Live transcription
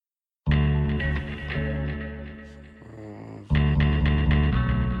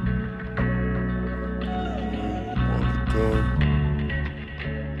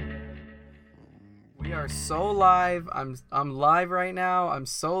are so live. I'm live right now. I'm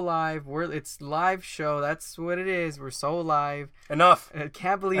so live. It's live show. That's what it is. We're so live. Enough. I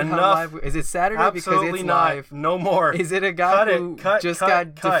can't believe how live. Is it Saturday? Absolutely because it's not. live. No more. Is it a guy who got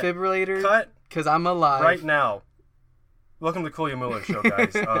defibrillator? Cut. Because I'm alive right now. Welcome to the Coolio Muller Show,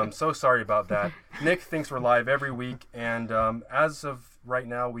 guys. So sorry about that. Nick thinks we're live every week, and as of right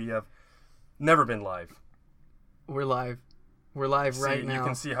now, we have never been live. We're live. We're live right now. You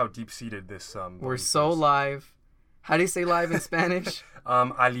can see how deep-seated this we're so is. Live. How do you say live in Spanish?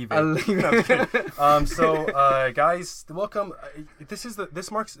 I leave it. No, guys, welcome. This is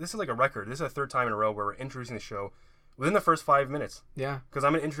like a record. This is the third time in a row where we're introducing the show within the first 5 minutes. Yeah. Because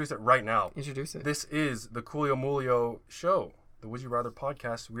I'm going to introduce it right now. Introduce it. This is the Coolio Muller Show, the Would You Rather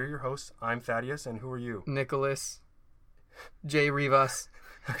podcast. We're your hosts. I'm Thaddeus, and who are you? Nicholas. J. Rivas.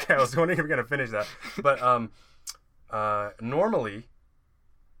 Okay, I was wondering if we are going to finish that. But normally,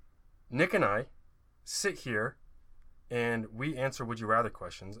 Nick and I sit here and we answer Would You Rather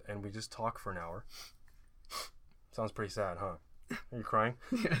questions, and we just talk for an hour. Sounds pretty sad, huh? Are you crying?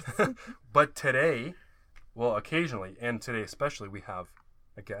 Yes. But today, well, occasionally, and today especially, we have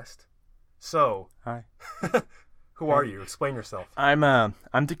a guest. So, hi. Who are you? Explain yourself. I'm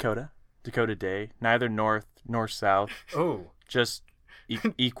Dakota. Dakota Day. Neither north nor south. Oh. Just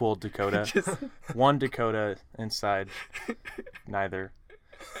equal Dakota. One Dakota inside. Neither.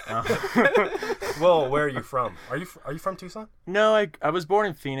 Well, where are you from? Are you from Tucson? No, I was born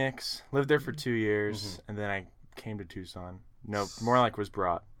in Phoenix. Lived there for 2 years, and then I came to Tucson. No, more like I was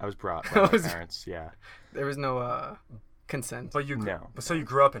brought by my parents. Yeah. There was no consent. But No. So you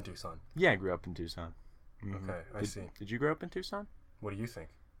grew up in Tucson? Yeah, I grew up in Tucson. Mm-hmm. Okay, I see. Did you grow up in Tucson? What do you think?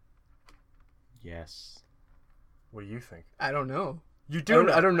 Yes. What do you think? I don't know. You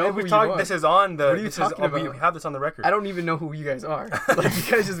do. I don't know who you are. This is on the. What are you talking about? We have this on the record. I don't even know who you guys are. Like,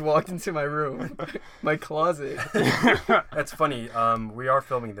 you guys just walked into my room, my closet. That's funny. We are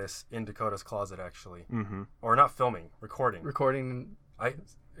filming this in Dakota's closet, actually. Mm-hmm. Or not filming, recording. Recording.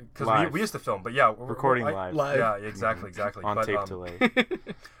 Because we used to film, but yeah, recording live. Yeah, exactly. On tape delay.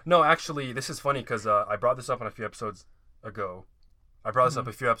 No, actually, this is funny because I brought this up on a few episodes ago.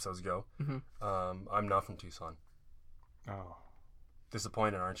 Mm-hmm. I'm not from Tucson. Oh.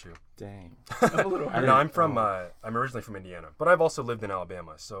 Disappointed, aren't you? Dang. A little. No, I'm from. I'm originally from Indiana, but I've also lived in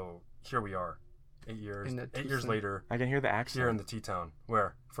Alabama. So here we are, 8 years. 8 years later. I can hear the accent. Here in the T-town.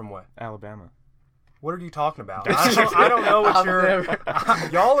 Where? From what? Alabama. What are you talking about? I don't know what you're.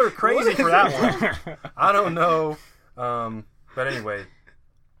 Y'all are crazy for that one. I don't know. But anyway,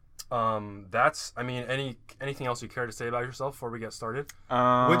 that's. I mean, anything else you care to say about yourself before we get started?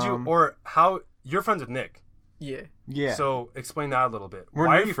 Would you or how you're friends with Nick? Yeah. Yeah. So explain that a little bit. We're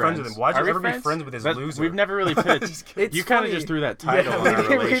Why new are you friends with him? Why'd you ever be friends with his loser? We've never really pitched. You kind of just threw that title on our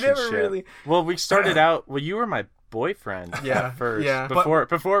relationship. We never really. Well, we started out. Well, you were my boyfriend. Yeah. First. Yeah.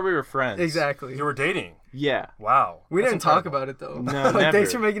 Before we were friends. Exactly. You were dating. Yeah. Wow. We didn't talk about it though. No, like, never.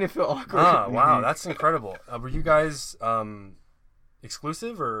 Thanks for making it feel awkward. Ah, wow, that's incredible. Were you guys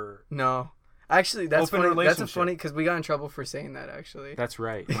exclusive or no? Actually, that's open funny. Relationship? That's funny because we got in trouble for saying that. Actually, that's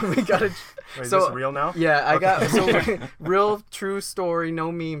right. We got it. Wait, is this real now? Yeah, I got real true story.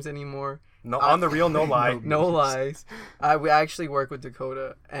 No memes anymore. No, on the real, no lie. No lies. We actually work with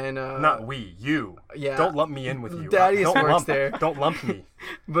Dakota and not we, you. Yeah. Don't lump me in with you. Thaddeus works there. Don't lump me.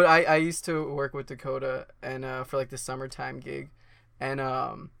 But I used to work with Dakota and for like the summertime gig,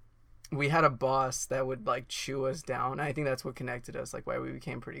 and we had a boss that would like chew us down. I think that's what connected us, like why we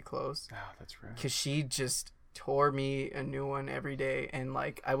became pretty close. Oh, that's right. Because she just tore me a new one every day, and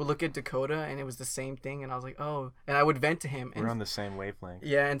like I would look at Dakota and it was the same thing, and I was like, oh, and I would vent to him. And, we're on the same wavelength.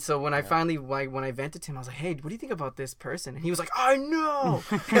 Yeah, and so when I finally when I vented to him, I was like, hey, what do you think about this person? And he was like, I know,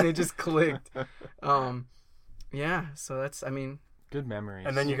 and it just clicked. Yeah, so that's good memories.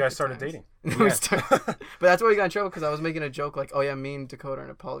 And then you guys started dating. But that's why we got in trouble because I was making a joke like, oh yeah, me and Dakota are in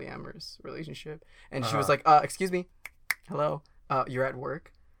a polyamorous relationship, and she was like, excuse me, hello, you're at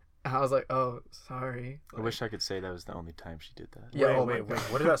work. And I was like, oh, sorry. I wish I could say that was the only time she did that. Yeah. Wait.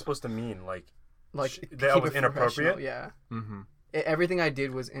 What is that supposed to mean? Like that was inappropriate? Yeah. Mm-hmm. Everything I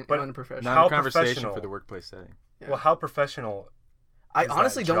did was unprofessional. Not a conversation for the workworkplace setting. Yeah. Well, how professional? I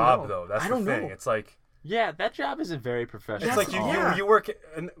honestly don't know. Though that's I don't the thing. know. It's like. Yeah, that job isn't very professional. It's like you work.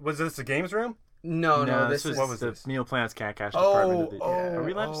 Was this a games room? No. This was what was the this? Neil Planet's Cat Cash department. Are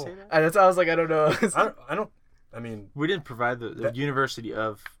we allowed to say that? That's why I was like, I don't know. I don't. I mean, we didn't provide the University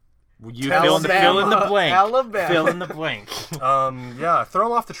of. You Alabama. fill in the blank. Alabama. Fill in the blank. Yeah, throw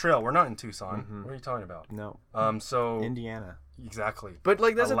them off the trail. We're not in Tucson. Mm-hmm. What are you talking about? No. So Indiana. Exactly. But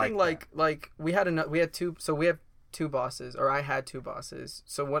like that's the like thing. Like we had two. So we have two bosses, or I had two bosses.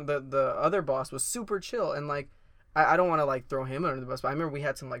 So when the other boss was super chill, and like I don't want to like throw him under the bus, but I remember we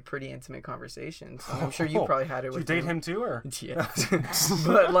had some like pretty intimate conversations. And I'm sure you probably had it with Did you date him too, or? Yeah.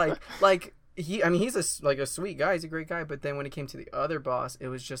 But like I mean he's a sweet guy, he's a great guy, but then when it came to the other boss, it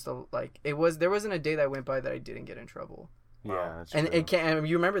was just there wasn't a day that went by that I didn't get in trouble. Yeah, that's and true. and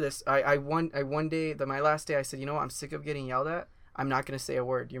you remember this, I one day, my last day, I said, you know what, I'm sick of getting yelled at, I'm not going to say a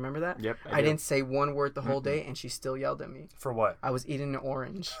word. You remember that? Yep. I didn't say one word the whole day, and she still yelled at me. For what? I was eating an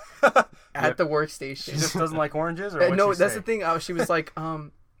orange at the workstation. She just doesn't like oranges, or no, that's the thing. She was like,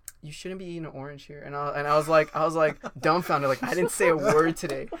 you shouldn't be eating an orange here, and I was like dumbfounded, like I didn't say a word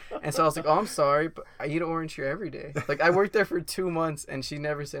today, and so I was like, oh, I'm sorry, but I eat an orange here every day. Like I worked there for 2 months, and she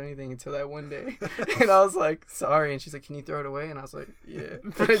never said anything until that one day, and I was like, sorry, and she's like, can you throw it away? And I was like, yeah.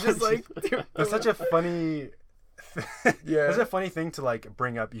 But it's just like, that's such a funny. Yeah, it's a funny thing to like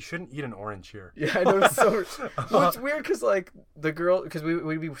bring up. You shouldn't eat an orange here. Yeah, I know. It's so well, it's weird because like the girl, because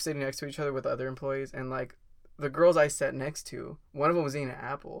we'd be sitting next to each other with other employees, and like the girls I sat next to, one of them was eating an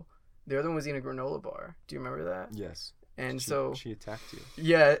apple, the other one was eating a granola bar. Do you remember that? Yes. And she attacked you.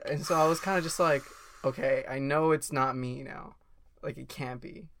 Yeah, and so I was kind of just like, okay, I know it's not me now. Like it can't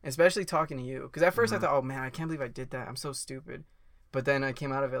be, especially talking to you. Because at first I thought, oh man, I can't believe I did that. I'm so stupid. But then I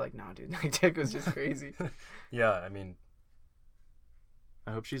came out of it like, nah, dude, like Dick was just crazy. Yeah, I mean,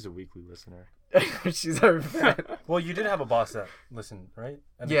 I hope she's a weekly listener. She's our fan. Well, you did have a boss that listened, right?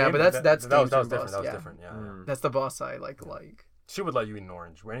 Yeah, but that's that was different. boss, That was yeah. different. Yeah, yeah. That's the boss I like. She would let you eat an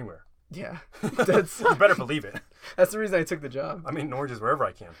orange anywhere. Yeah, that's You better believe it. that's the reason I took the job. I mean, oranges wherever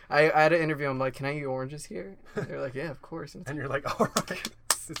I can. I had an interview. I'm like, can I eat oranges here? And they're like, yeah, of course. And you're like, all right,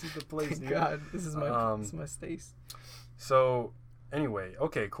 this is the place. Thank dude. God, this is my space. So, anyway,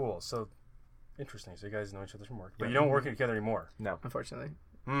 okay, cool. So, interesting. So you guys know each other from work, but you don't work together anymore. No. Unfortunately.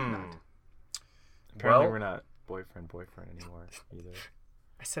 Hmm. Apparently, Well- we're not boyfriend anymore either.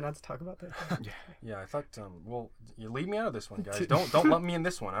 I said not to talk about that. Yeah, I thought. Well, you leave me out of this one, guys. Don't let me in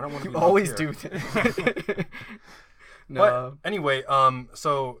this one. I don't want to. You be always left do here. that. No. But anyway,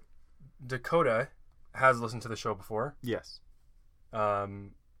 so Dakota has listened to the show before, Yes.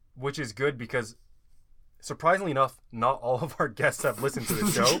 which is good because surprisingly enough, not all of our guests have listened to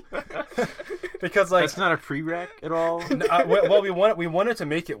the show. Because like That's not a prereq at all. well, we wanted to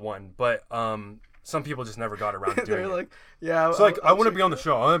make it one, but some people just never got around to doing They're it. like, yeah. So like, I want to be on the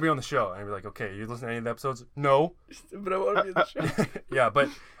show. I want to be on the show. And I'd be like, okay, you listen to any of the episodes? No. But I want to be in the show. Yeah, but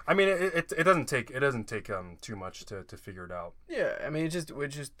I mean, it doesn't take too much to figure it out. Yeah, I mean, it's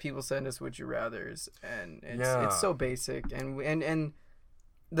just people send us would you rather's, and Yeah. it's so basic, and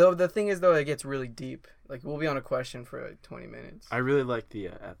the thing is though, it gets really deep. Like we'll be on a question for like 20 minutes. I really like the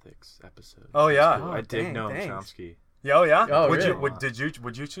ethics episode. Oh yeah. Oh, I dig dang, Noam thanks. Chomsky. Yeah, oh yeah. Oh, would really?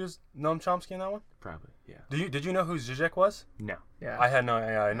 would you choose Noam Chomsky in that one? Probably, yeah. Did you know who Zizek was? No. Yeah, I had no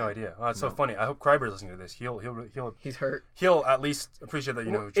idea. Oh, it's so funny. I hope Kreiber's listening to this. he's hurt. He'll at least appreciate that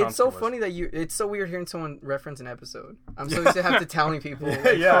you know who Chomsky It's so was. funny that it's so weird hearing someone reference an episode. I'm so used to have to telling people, like,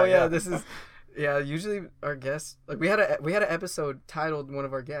 Yeah, oh yeah, yeah. this is. Yeah, usually our guests, like we had an episode titled one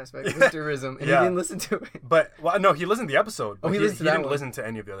of our guests, like Victorism, and Yeah. he didn't listen to it. But well, no, he listened to the episode. Oh, But he listened to that didn't one. listen to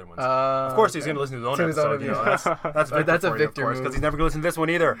any of the other ones. Of course, he's okay. going to listen to his own To his own episode. You know, episode. that's Victor That's a for you, of Victor course, move. because he's never going to listen to this one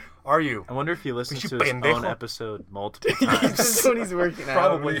either. Are you? I wonder if he listens you to his pendejo. own episode multiple He's times. just when he's working out.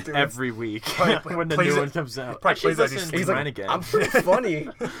 Probably. when he's doing- Every week Probably when the plays new it- one comes out. probably I should plays as listen he's to like, mine again. I'm pretty funny.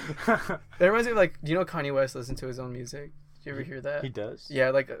 That reminds me of like, you know, Kanye West listen to his own music. Did you ever hear that? He does. Yeah,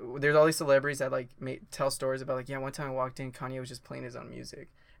 like there's all these celebrities that like tell stories about like, yeah, one time I walked in, Kanye was just playing his own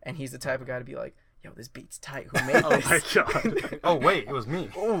music, and he's the type of guy to be like, yo, this beat's tight. Who made Oh this? my god. Oh wait, it was me.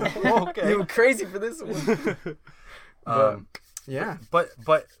 Oh, okay. You were crazy for this one. But, yeah. But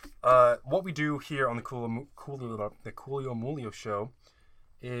what we do here on the Coolio Mulio show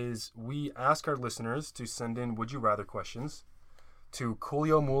is we ask our listeners to send in would you rather questions to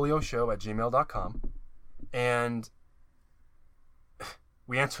cooliomulioshow@gmail.com, and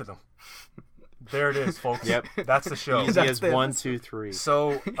we answer them. There it is, folks. Yep. That's the show. Easy That's as it. 1, 2, 3.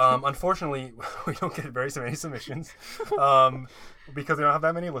 So, unfortunately, we don't get very many submissions because we don't have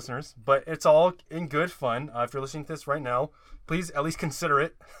that many listeners. But it's all in good fun. If you're listening to this right now, please at least consider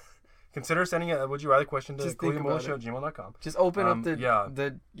it. Consider sending a would you rather question to Just think about it. cooliomulioshow@gmail.com. Just open up yeah.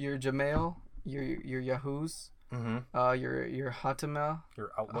 your Gmail, your Yahoo's, Mm-hmm. your Hotmail,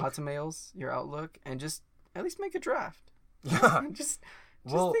 Your Outlook. Hotmails, your Outlook, and just at least make a draft. Yeah. Just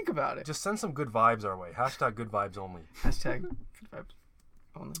Well, think about it. Just send some good vibes our way. Hashtag good vibes only. Hashtag good vibes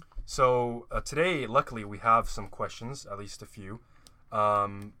only. So today, luckily, we have some questions, at least a few,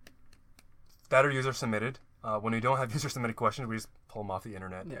 that are user submitted. When we don't have user submitted questions, we just pull them off the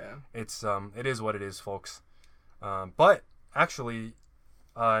internet. Yeah. It is what it is, folks. But actually,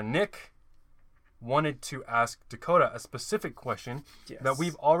 Nick wanted to ask Dakota a specific question that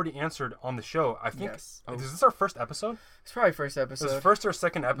we've already answered on the show. I think is this our first episode? It's probably first episode. It was first or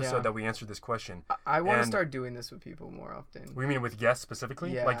second episode that we answered this question. I want to start doing this with people more often. We mean with guests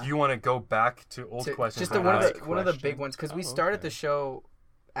specifically? Yeah. Like you want to go back to old questions? Just one of the big ones, because we started the show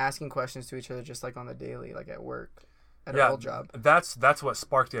asking questions to each other just like on the daily, like at work, at our old job. That's what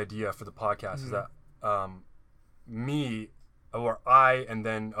sparked the idea for the podcast. Is that me or I and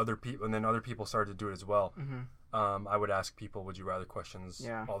then other people started to do it as well. I would ask people would you rather questions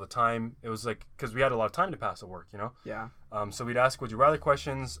all the time. It was like because we had a lot of time to pass at work, you know. Yeah. So we'd ask would you rather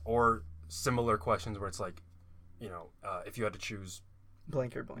questions or similar questions where it's like, you know, if you had to choose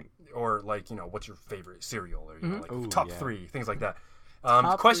blank or blank, or like, you know, what's your favorite cereal, or you know, like Ooh, top 3 things like that.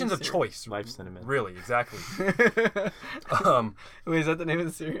 Questions of choice. Life cinnamon. Really, exactly. Wait, is that the name of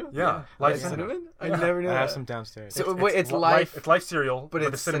the cereal? Yeah. Life cinnamon? I never knew I that. have some downstairs. So wait, it's life. It's life cereal, but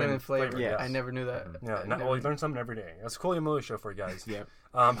it's cinnamon flavor. flavor. Yes. I never knew that. Yeah. Well, you learn something every day. That's a cool Emilio show for you guys. Yep.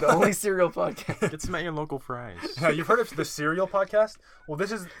 The only cereal podcast. Get some at your local fries. Yeah, you've heard of the cereal podcast? Well,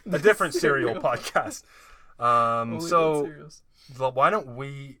 this is a different cereal podcast. So why don't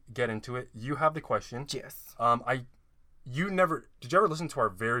we get into it? You have the question. Yes. Did you ever listen to our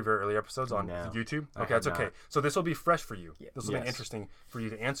very, very early episodes on YouTube? Okay, that's okay. not. So this will be fresh for you. Yeah. This will be interesting for you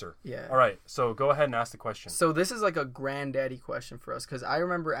to answer. Yeah. All right. So go ahead and ask the question. So this is like a granddaddy question for us, because I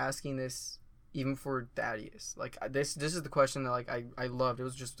remember asking this even for Thaddeus. Like this is the question that like I loved. It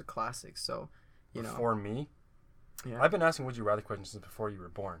was just a classic. So, you know. For me, Yeah. I've been asking would you rather questions since before you were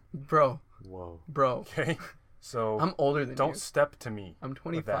born. Bro. Whoa. Okay. So I'm older than don't you. step to me. I'm with that.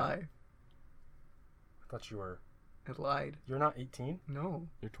 25. I thought you were. I lied. You're not 18? No.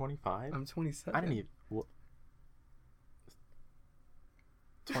 You're 25? I'm 27. I didn't even. What?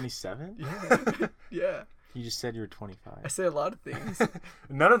 27? Yeah. Yeah. You just said you were 25. I say a lot of things.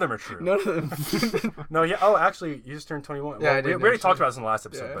 None of them are true. None of them. No, yeah. Oh, actually, you just turned 21. Yeah, Well, I we did, already talked actually. about this in the last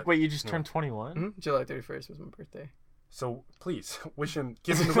episode. Yeah. But, Wait, you just turned 21? Hmm? July 31st was my birthday. so please, wish him.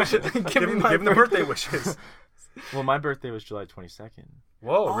 Give him the wishes. give him my the birthday wishes. Well, my birthday was July 22nd.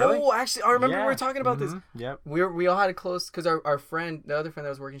 Whoa, really? Oh, actually, I remember we Yeah. were talking about this. Yep. We all had a close, because our friend, the other friend that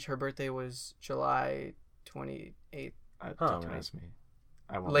was working, her birthday was July 28th. Don't ask me.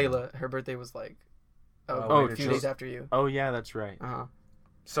 I won't. Layla, her birthday was like Oh, a few days after you. Oh, yeah, that's right. Uh-huh.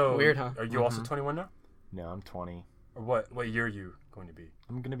 So Weird, huh? Are you also 21 now? No, I'm 20. Or what year are you going to be?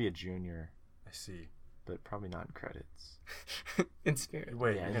 I'm going to be a junior, I see. but probably not in credits. In spirit.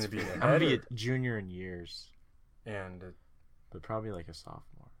 Wait, Yeah, you're going to be I'm ahead going to be or- a junior in years, and but probably like a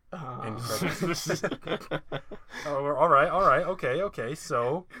sophomore. in Uh, credits. Oh, all right. Okay.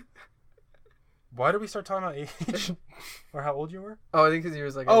 So, why did we start talking about age or how old you were? oh, I think because you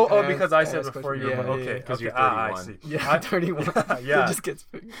was like. Oh, because I said asked before you questions. were Yeah, okay. yeah, Because okay. you're I 31. see. yeah. Yeah, 31. Yeah. It just gets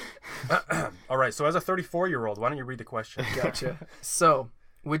big. All right. So, as a 34-year-old, why don't you read the question? Gotcha. So,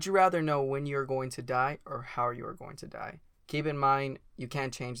 would you rather know when you're going to die or how you are going to die? Keep in mind, you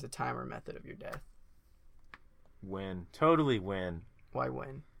can't change the time or method of your death. Win. Totally win. Why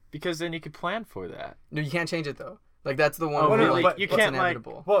when? Because then you could plan for that. No, you can't change it though. Like that's the one. Oh, where, no, like, but you it's can't, like-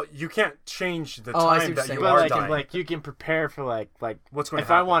 inevitable. Well, you can't change the Oh, I see time what that you're you saying. But are like, dying. like you can prepare for like What's going to if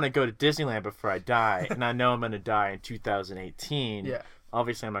happen? I want to go to Disneyland before I die, and I know I'm going to die in 2018. Yeah.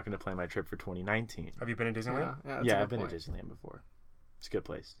 Obviously, I'm not going to plan my trip for 2019. Have you been to Disneyland? That's a Yeah, good I've been point. to Disneyland before. It's a good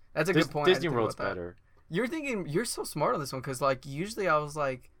place. That's a good point. I didn't Disney think World's about that. better. You're thinking you're so smart on this one because like usually I was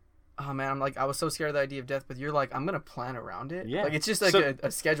like, oh man, I was so scared of the idea of death, but you're like, I'm gonna plan around it. Yeah. Like it's just like So-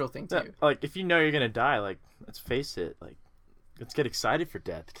 a schedule thing to you. Like if you know you're going to die, like let's face it, like let's get excited for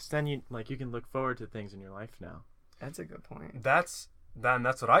death because then you can look forward to things in your life now. That's a good point. That's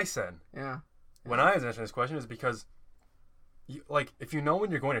what I said Yeah. when I was answering this question is because, if you know when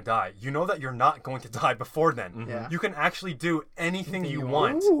you're going to die, you know that you're not going to die before then. Yeah. You can actually do anything you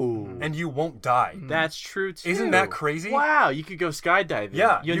want, Ooh. and you won't die. That's true too. Isn't that crazy? Wow, you could go skydiving.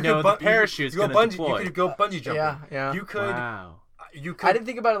 Yeah, you could know the bu- parachute's you going could to go deploy. You could go bungee jumping. Yeah. You could. Wow, You could. I didn't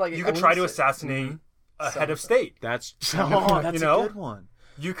think about it like You I could try to wouldn't say- assassinate a head of state. that's that's You know? a good one.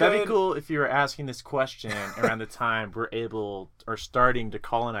 You could. That'd be cool if you were asking this question around the time we're able or starting to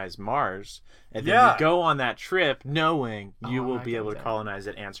colonize Mars, and then Yeah. you go on that trip knowing you Oh, will I be get able to that. colonize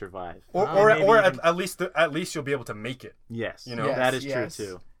it and survive. Or maybe even- at least you'll be able to make it. Yes, You know? Yes, that is yes. true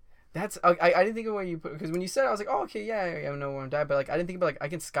too. That's I didn't think of when you put because when you said it, I was like, oh okay, yeah, I know when I'm dying, but like I didn't think about like I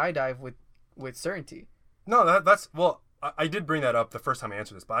can skydive with certainty. No, that's well. I did bring that up the first time I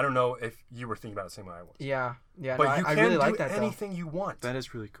answered this, but I don't know if you were thinking about it the same way I was. Yeah. But No, you I can really do like that though. anything you want. That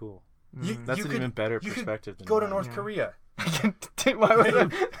is really cool. That's you an could, even better you could perspective than go to mine. North Yeah. Korea. Why would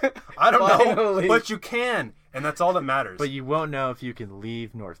I? I don't know, Finally. but you can, and that's all that matters. But you won't know if you can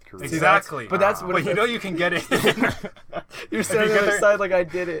leave North Korea. Exactly. But that's what But you know you can get it. You're standing on the there- side like I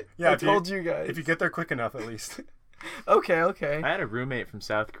did it. Yeah, I if you- told you guys. if you get there quick enough, at least. Okay. I had a roommate from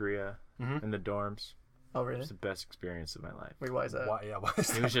South Korea Mhm. in the dorms. Oh It really? was the best experience of my life. Wait, why is that? Why? Yeah. Why is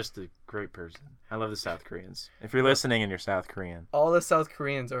He that? was just a great person. I love the South Koreans. If you're listening and you're South Korean, All the South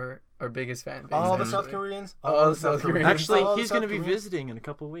Koreans are our biggest fan base. All the actually. South Koreans. All the South Koreans. actually, All the he's South going to be Koreans? visiting in a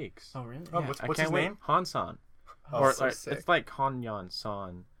couple weeks. Oh really? Oh, Yeah. what's I his can't wait. name? Han-san. Oh, Or so or sick. it's like Han-Yan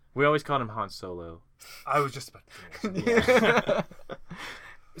San. We always called him Han Solo. I was just about to say.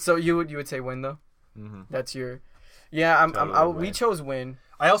 So you would say win though? Mm-hmm. That's your. Yeah, Totally we win. chose win.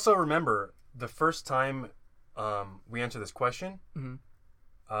 I also remember the first time we answered this question. Mhm.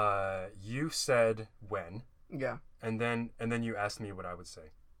 You said when, Yeah. and then you asked me what I would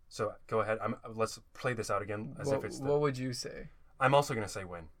say. So go ahead. Let's play this out again as if it's. What would you say? I'm also gonna say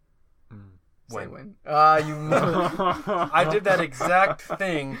when. Say When. win. You. I did that exact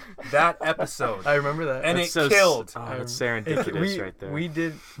thing that episode, I remember that. and That's it so killed. Oh, that's It- serendipitous right there. We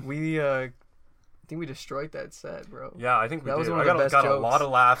did. I think we destroyed that set, bro. Yeah, I think we That was did. one I of the best got a jokes. lot of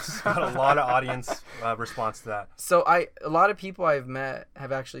laughs, got a lot of audience response to that. So a lot of people I've met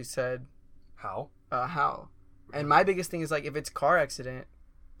have actually said How? how, and my biggest thing is like if it's car accident,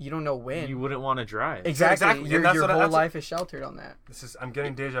 you don't know when. You wouldn't want to drive. Exactly. Exactly. Your, And that's your what whole that's- life is sheltered on that. I'm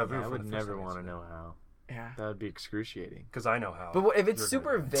getting deja vu. I would never want to know how. Yeah. That would be excruciating. because I know how. But what if it's You're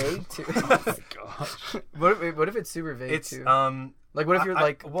super gonna- vague too? Oh my gosh. what if it's super vague It's too? um. Like what if you're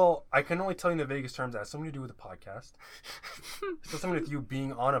like well, I can only tell you in the vaguest terms that has something to do with a podcast. So something with you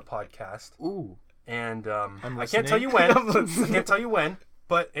being on a podcast, Ooh. and I'm I can't tell listening. you when. I'm listening. I can't tell you when,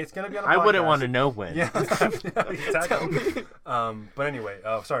 but it's gonna be on a podcast. I wouldn't want to know when. Yeah, Tell exactly. me. But anyway,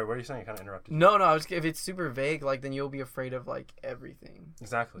 sorry, what are you saying? I kind of interrupted you. No, I was if it's super vague, like then you'll be afraid of like everything.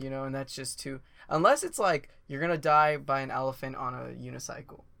 Exactly. You know, and that's just too unless it's like you're gonna die by an elephant on a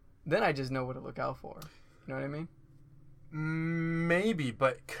unicycle. Then I just know what to look out for. You know what I mean? Maybe,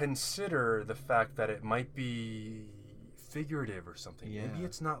 but consider the fact that it might be figurative or something. Yeah. Maybe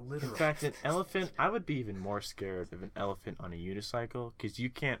it's not literal. In fact, an elephant, I would be even more scared of an elephant on a unicycle because you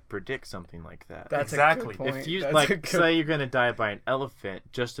can't predict something like that. That's Exactly. a good point. If you That's a like good- say you're gonna die by an elephant,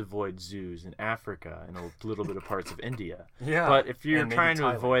 just avoid zoos in Africa and a little bit of parts of India. Yeah. But if you're And maybe trying to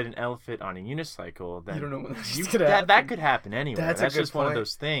Thailand. avoid an elephant on a unicycle, then You don't know when that's you- gonna that happen. could happen anywhere. That's That's, a good just one of point.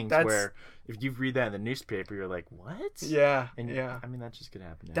 those things That's- where if you read that in the newspaper, you're like, what? Yeah. And yeah. I mean, that just could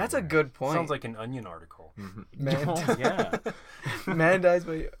happen. That's a anywhere. good point. Sounds like an Onion article. Man. Oh, yeah. Man dies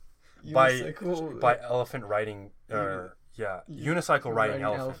by by unicycle. by elephant riding unicycle riding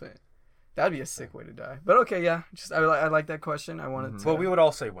elephant. That'd be a sick way to die. But okay, yeah. Just I like that question. I wanted to. Well, we would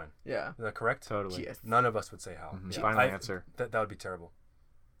all say when. Yeah. Is that correct? Totally. Yes. None of us would say how. Mhm. Final answer. That would be terrible.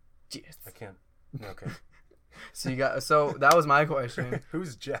 Yes. I can't. Okay. So you got. So that was my question.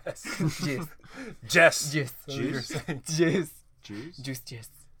 Who's Jess? Yes. Jess. Yes. That's what you're saying. Yes. Juice? Juice. Yes.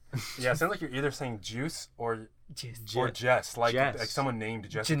 Yeah, it sounds like you're either saying juice or Yes. Jess, like Jess. someone named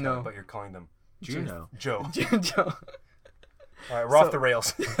Jessica, Juno. but you're calling them Juno. Joe. Joe. All right, we're off the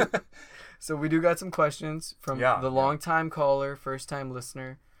rails. So we do got some questions from Yeah, the yeah. long-time caller, first-time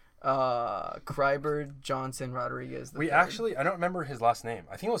listener, Kryber Johnson Rodriguez. We III. actually, I don't remember his last name.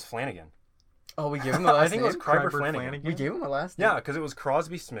 I think it was Flanagan. Oh, we gave him a last I think name? it was Kryber Kryber Flanagan. Flanagan? We gave him a last name. Yeah, because it was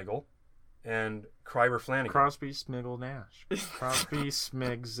Crosby Smiggle and Kryber Flanagan. Crosby, Smiggle, Nash. Crosby,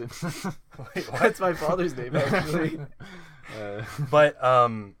 Smigs. Wait, what? That's my father's name, actually. But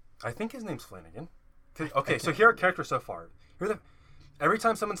I think his name's Flanagan. Okay, so here are characters so far. Every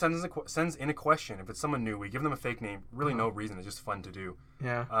time someone sends in a question, if it's someone new, we give them a fake name. Really, no reason. It's just fun to do.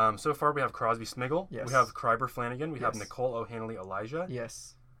 Yeah. So far, we have Crosby Smiggle. Yes. We have Kryber Flanagan. We have Yes. Nicole O'Hanley Elijah.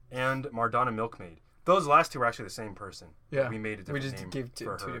 Yes. And Mardonna Milkmaid. Those last two are actually the same person. Yeah. We made a different We just name gave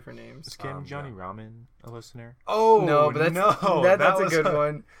for two her. different names. Is Cam Johnny yeah. Ramen a listener? Oh No, but that's no, that's was a good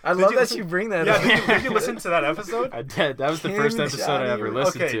one. I Did love you that listen- you bring that Yeah, up. did you listen to that episode? I did. That was the Cam first episode I Johnny ever Ramen.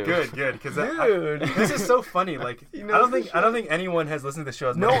 listened Okay, to. good, because Dude. this is so funny. Like, He I knows don't the think anyone has listened to the show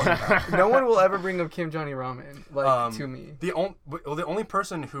as No, much. no one will ever bring up Kim Johnny Ramen to me. The only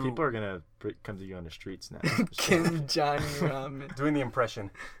person who People are gonna come to you on the streets now. Kim Johnny Ramen. doing the impression,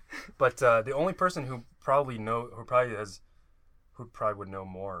 but the only person who probably would know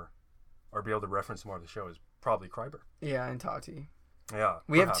more or be able to reference more of the show is probably Kryber. Yeah, and Tati. Yeah,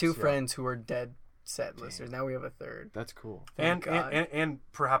 We have perhaps, two yeah. friends who are dead set listeners. Now we have a third. That's cool. and Thank God. and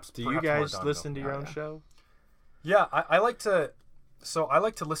perhaps. Do you perhaps guys Mardonna listen to Milkmaid. your own yeah. show? Yeah, I like to. So I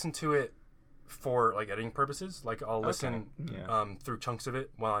like to listen to it for like editing purposes. Like I'll listen Yeah. through chunks of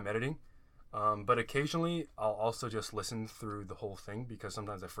it while I'm editing. But occasionally I'll also just listen through the whole thing because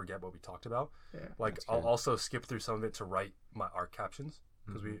sometimes I forget what we talked about. Yeah. Like That's I'll good. also skip through some of it to write our captions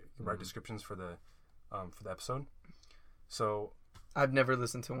because we write descriptions for the episode. So I've never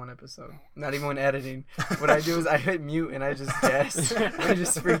listened to one episode. Not even when editing. What I do is I hit mute and I just guess. I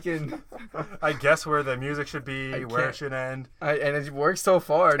just freaking. I guess where the music should be, I where it can't- should end. And it works so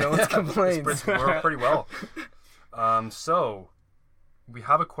far. No one's complained. It's worked pretty well. So we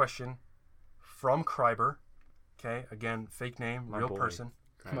have a question from Kryber. Okay, again, fake name, My real boy. person.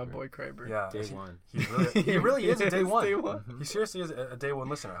 My boy Kraber. Yeah, Day one. He really is a day He is one. day one. He seriously is a day one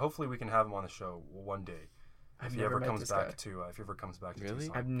listener. Hopefully, we can have him on the show one day. I've If he never ever met comes this back guy. to if he ever comes back to Really?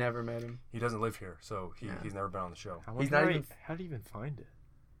 Tucson. I've never met him. He doesn't live here, so Yeah. he's never been on the show. I He's wonder not how even- How do you even find it?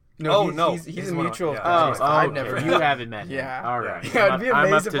 No, No, he's he's a one of- mutual. yeah, friend. he's- I've okay. never. You haven't met him. Yeah. All right. Yeah, it'd be I'm up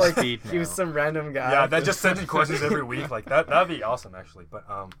amazing to if like speed he was now. some random guy. Yeah, that just sends in questions every week. Like that'd be awesome actually. But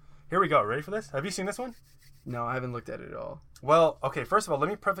here we go. Ready for this? Have you seen this one? No, I haven't looked at it at all. Well, okay. First of all, let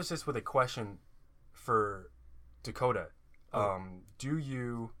me preface this with a question for Dakota. Do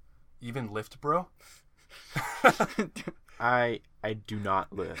you even lift, bro? I do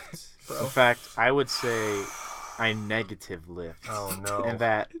not lift. Bro. In fact, I would say I negative lift. Oh no. And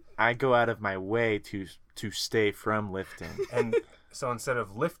that I go out of my way to stay from lifting. And so instead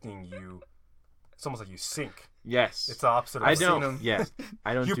of lifting, it's almost like you sink. Yes. It's the opposite. Of I seen don't. him. Yes.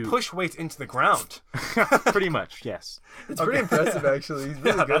 I don't You do. push weights into the ground. Pretty much. Yes. It's pretty impressive, actually. He's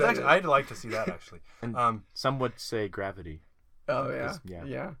really Yeah, good that's at actually, it. I'd like to see that actually. And some would say gravity. Oh yeah, Yeah.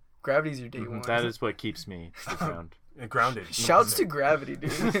 yeah. Gravity's your day one. That is what keeps me to the ground. Grounded. Shouts to gravity,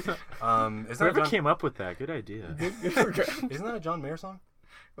 dude. Isn't that Whoever John, came up with that, good idea. Good for gravity. isn't that a John Mayer song?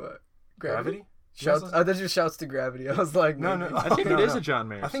 What? Gravity? Shouts. Yes, Oh, that's just shouts to gravity. I was like, No, maybe. no. I think No, it is no. a John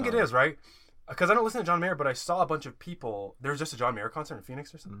Mayer I think song. it is, right? Because I don't listen to John Mayer, but I saw a bunch of people. There was just a John Mayer concert in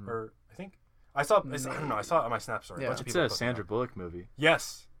Phoenix or something. Or I think I saw. I don't know. I saw it on my Snap story. Yeah. A bunch of It's people a posted Sandra that. Bullock movie.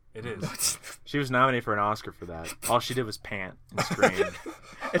 Yes, it is. She was nominated for an Oscar for that. All she did was pant and scream.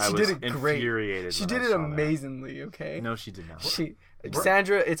 And I she was did it great. infuriated She when did I it saw amazingly. Okay. That. No, she did not. She,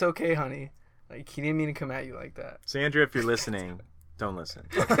 Sandra, it's okay, honey. Like he didn't mean to come at you like that. Sandra, if you're listening, don't listen.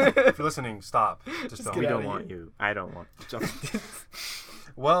 If you're listening, stop. Just don't. We get don't outta want here. you. I don't want.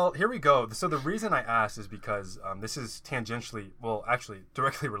 Well, here we go. So the reason I asked is because this is tangentially, well, actually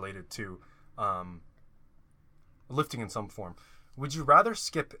directly related to lifting in some form. Would you rather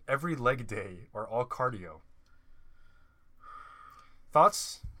skip every leg day or all cardio?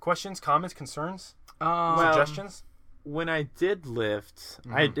 Thoughts, questions, comments, concerns, Well, suggestions? When I did lift,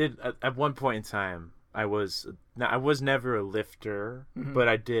 I did at one point in time. I was never a lifter, but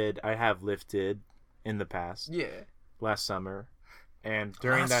I have lifted in the past. Yeah. Last summer, and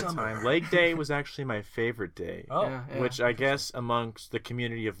during Last that summer. time, leg day was actually my favorite day. Oh, Yeah, yeah. Which I guess amongst the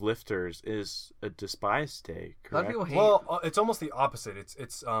community of lifters is a despised day, A lot of correct? people hate. well, it's almost the opposite.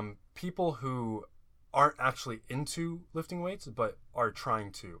 It's people who aren't actually into lifting weights, but are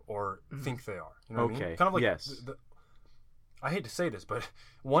trying to or think they are. You know what I Okay, mean? Kind of like yes. I hate to say this, but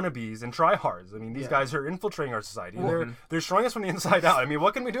wannabes and tryhards. I mean, these Yeah. guys are infiltrating our society. Well, They're destroying us from the inside out. I mean,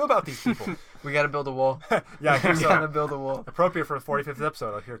 what can we do about these people? we gotta build a wall. Yeah, I think We so. gotta build a wall. Appropriate for the 45th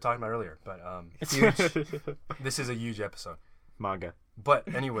episode, like you were talking about earlier. But It's huge. this is a huge episode. Manga. But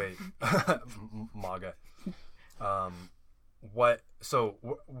anyway, MAGA. What? So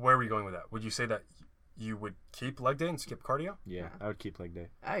where are we going with that? Would you say that you would keep leg day and skip cardio? Yeah, I would keep leg day.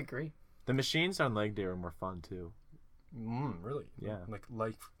 I agree. The machines on leg day are more fun too. Really? Yeah.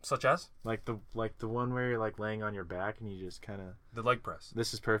 Like such as Like the one where you're like laying on your back and you just kind of. the leg press.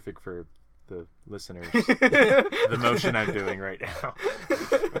 This is perfect for the listeners. The motion I'm doing right now.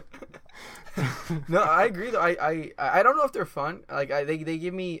 No, I agree though. I don't know if they're fun. Like they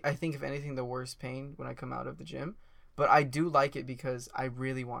give me, I think if anything, the worst pain when I come out of the gym. But I do like it because I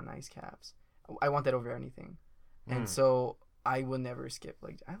really want nice calves. I want that over anything, and so I will never skip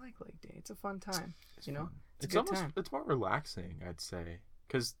leg day. I like leg day. It's a fun time. You know, it's a good almost time. it's more relaxing, I'd say.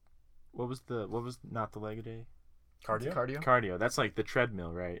 Because what was not the leg day? Cardio? Cardio. Cardio. That's like the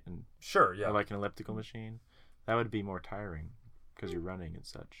treadmill, right? And Sure, yeah. or like an elliptical machine. That would be more tiring because you're running and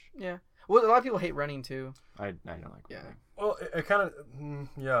such. Yeah. Well, a lot of people hate running too. I don't like Yeah. running. Well, it kind of,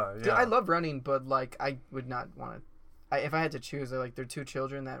 yeah. Dude, I love running, but like I would not want to. If I had to choose, they're two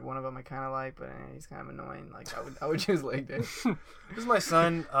children that one of them I kind of like, but he's kind of annoying. Like I would choose leg day. This is my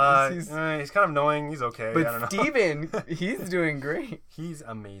son. He's- He's kind of annoying. He's okay. I don't know. But Steven, he's doing great. He's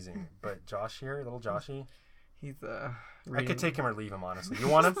amazing. But Josh here, little Joshy, He's I could take him or leave him, honestly. You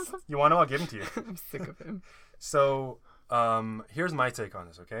want him? You want him? I'll give him to you. I'm sick of him. So, here's my take on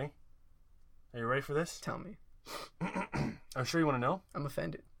this, okay? Are you ready for this? Tell me. I'm sure you want to know. I'm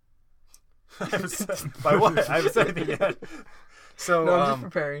offended. By what? I haven't said anything yet. So, No, I'm just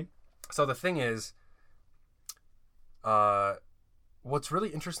preparing. So the thing is, what's really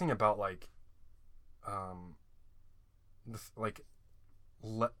interesting about like,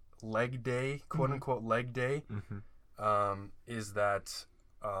 leg day, quote unquote leg day, is that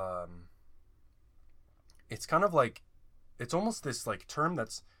it's kind of like, it's almost this like term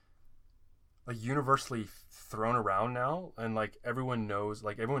that's like universally thrown around now, and like everyone knows,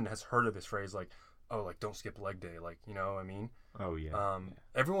 like everyone has heard of this phrase, like, oh, like don't skip leg day, like, you know what I mean? Oh yeah.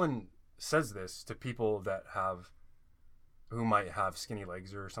 Everyone says this to people that who might have skinny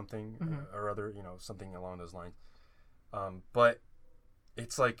legs or something, or other, you know, something along those lines. But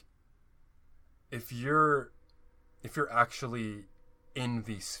it's like, if you're actually in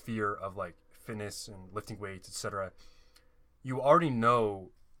the sphere of like fitness and lifting weights, etc., you already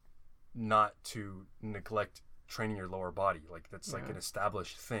know not to neglect training your lower body. Like that's like an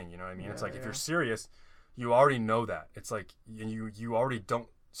established thing, you know what I mean? It's like if you're serious, you already know that. It's like you already don't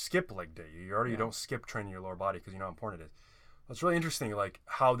skip leg day. You already don't skip training your lower body because you know how important it is. It's really interesting, like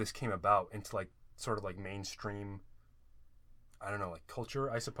how this came about into like sort of like mainstream, I don't know, like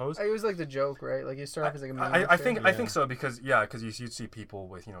culture, I suppose. It was like the joke, right? Like you start off as like a meme. I think so because you'd see people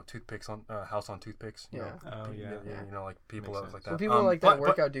with, you know, toothpicks on house on toothpicks. You know, you know, like people that look like that. Well, people like that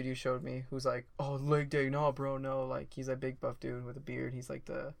workout dude you showed me, who's like, oh, leg day, no, bro, no. Like he's a big buff dude with a beard. He's like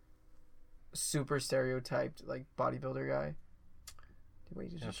the super stereotyped like bodybuilder guy.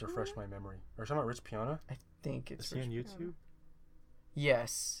 Wait, you have to refresh my memory. Are you talking about Rich Piana? I think it's. Is he on YouTube?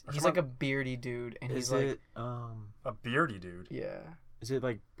 Yes, he's like a beardy dude, and he's like a beardy dude. Yeah. Is it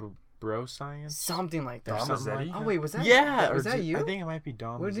like bro science? Something like that. Dom Oh wait, was that? Yeah, was that you? I think it might be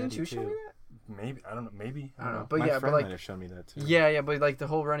Dom. Well, didn't you show me that? Maybe I don't know. Maybe I don't know. But my friend like, might have shown me that too. Yeah, but like the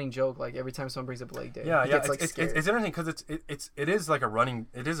whole running joke, like every time someone brings up leg day, it's scared. it's interesting because it is like a running.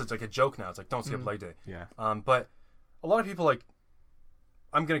 It's like a joke now. It's like don't skip leg day. Yeah. But a lot of people like.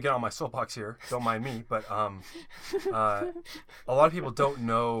 I'm gonna get on my soapbox here. Don't mind me, but a lot of people don't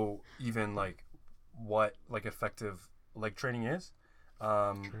know even like what like effective leg training is.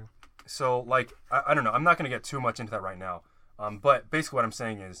 True. So like I don't know. I'm not gonna get too much into that right now. But basically what I'm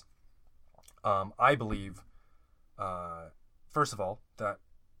saying is, I believe, first of all, that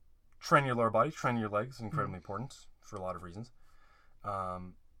training your lower body, training your legs is incredibly important for a lot of reasons.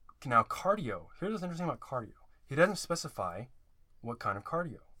 Now cardio. Here's what's interesting about cardio. He doesn't specify what kind of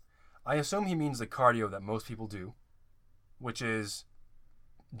cardio. I assume he means the cardio that most people do, which is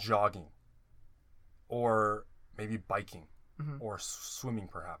jogging or maybe biking or swimming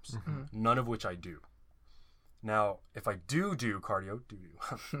perhaps, none of which I do. Now, if I do cardio,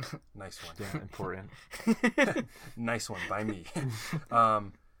 nice one. Yeah, important. Nice one by me.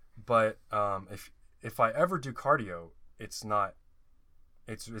 But if I ever do cardio, it's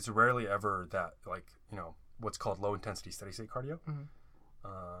rarely ever that, like, you know, what's called low intensity steady state cardio.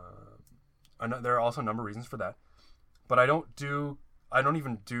 There are also a number of reasons for that, but I don't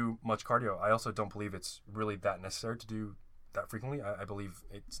even do much cardio. I also don't believe it's really that necessary to do that frequently. I believe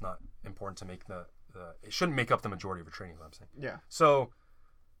it's not important to make it shouldn't make up the majority of your training, is what I'm saying. Yeah. So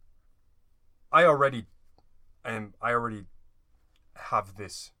I already have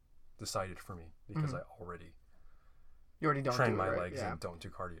this decided for me because I already don't train do my it, right? legs and don't do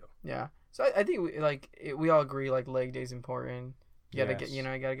cardio. Yeah. So I think we all agree like leg day is important. You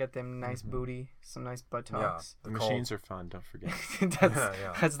gotta get them nice booty, some nice buttocks. The machines are fun. Don't forget.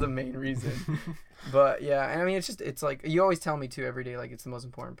 That's the main reason. But yeah, and I mean it's like you always tell me too every day, like it's the most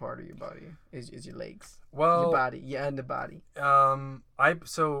important part of your body is your legs. Well, your body, and the body. Let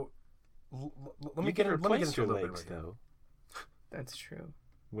me get into your a little legs bit though. That's true.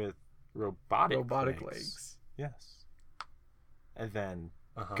 With robotic legs. Yes. And then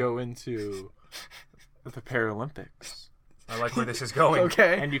go into the Paralympics. I like where this is going.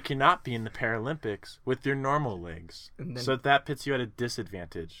 Okay. And you cannot be in the Paralympics with your normal legs. So that puts you at a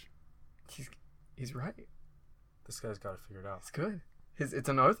disadvantage. He's right. This guy's got it figured out. It's good. It's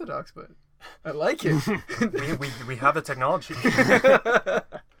unorthodox, but I like it. we have the technology.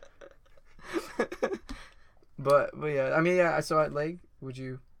 but yeah, I mean, yeah, so at leg, would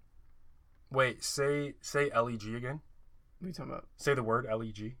you... Wait, say leg again. What are you talking about? Say the word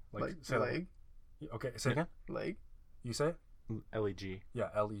leg. Like say leg? Okay, say it again. Leg? You say it? Leg. Yeah,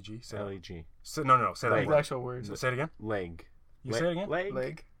 leg. Say leg. No. Say that like word. The actual words. Say it again. Leg. You say it again?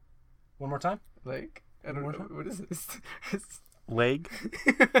 Leg. One more time? Leg. I don't know. What is this? Leg.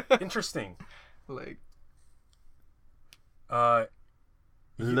 Interesting. Leg.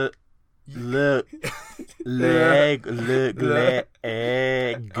 Look. Leg. I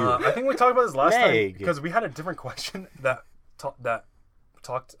think we talked about this last time Leg. because we had a different question that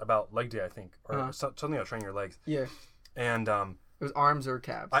talked about leg day, I think, or something about training your legs. Yeah. And It was arms or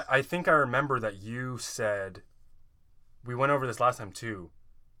calves. I think I remember that you said, we went over this last time too.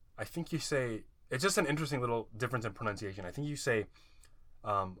 I think you say, it's just an interesting little difference in pronunciation. I think you say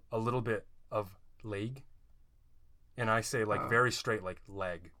a little bit of leg, and I say like very straight like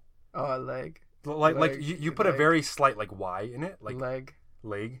leg. Oh, a leg. Like you put a very slight like Y in it, like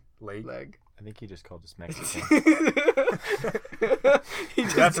leg. I think he just called us Mexican.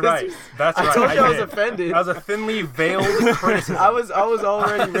 That's right. That's right. I told you I was did. offended. That was a thinly veiled criticism. I was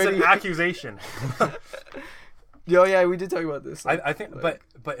already It's ready. an accusation. Yo, yeah, we did talk about this. I think, but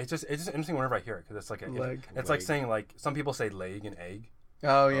it's just interesting whenever I hear it because it's like Leg. it's like saying like some people say leg and egg,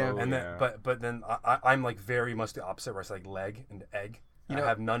 Oh yeah. and yeah. then but then I'm like very much the opposite where it's like leg and egg. You I know-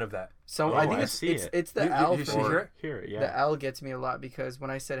 have none of that. So Oh, I think I it's see it. it's the You L see for here? Here, the yeah. L gets me a lot because when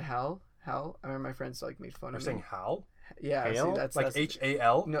I said hell, I remember my friends like made fun You're of saying me. how? Yeah, Hail? see, that's Like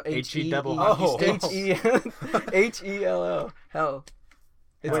HAL? no H-E double Oh. H-E-L-L. Hell.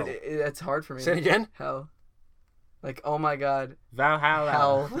 It's Hell. it's hard for me. Say it again? Hell. Like, oh my god. Valhalla.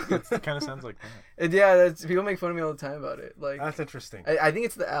 Hell. It kind of sounds like that. And yeah, that's, people make fun of me all the time about it. Like, That's interesting. I think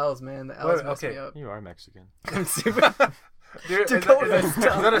it's the L's, man. The L's Wait, mess okay. me up. You are Mexican. I'm super. Dude, Dakota, is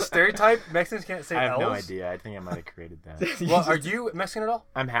that a stereotype? Mexicans can't say I have L's? no idea. I think I might have created that. Well, are you Mexican at all?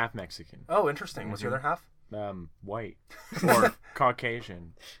 I'm half Mexican. Oh, interesting. What's your other half? White. Or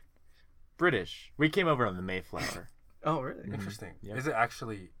Caucasian. British. We came over on the Mayflower. Oh, really? Interesting. Yeah. Is it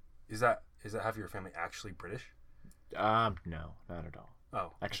actually? Is that half of your family actually British? No, not at all.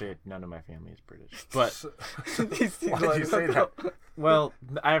 Oh, Actually, none of my family is British. But, why did you say that? well,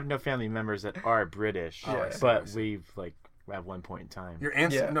 I have no family members that are British. Oh, I Yeah. see, I But see. we've, like, at one point in time. Your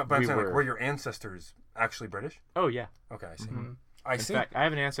ancestors? Yeah. No, but I'm We saying, like, were. were your ancestors actually British? Oh, yeah. Okay, I see. Mhm. I In see. fact, I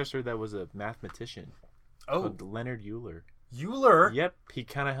have an ancestor that was a mathematician. Oh, Called Leonard Euler. Euler. Yep. He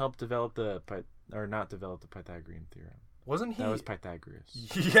kind of helped develop the Pythagorean theorem. Wasn't he? That was Pythagoras.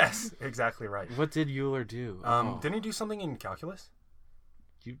 Yes, exactly right. What did Euler do? Oh. Didn't he do something in calculus?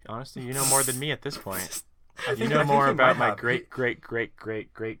 You honestly, you know more than me at this point. I You know more he about might my have. great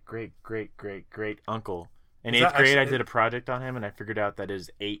uncle. In Is 8th that grade, I actually- did a project on him, and I figured out that is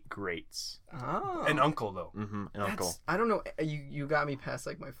 8 greats. Oh. An uncle though. Mm-hmm. An uncle. I don't know. You got me past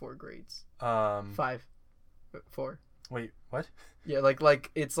like my 4 grades. 5. 4. Wait, what? Yeah,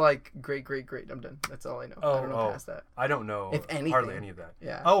 like it's like great. I'm done. That's all I know. I don't know past that. I don't know If anything. hardly any of that.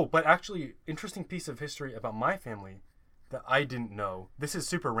 Yeah. Oh, but actually, interesting piece of history about my family that I didn't know. This is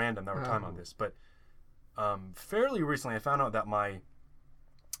super random that we're talking about this, but fairly recently I found out that my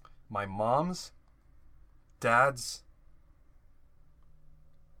mom's dad's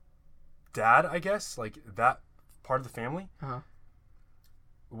dad, I guess, like that part of the family, Uh-huh.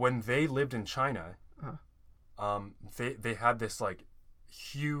 when they lived in China, Uh-huh. they had this like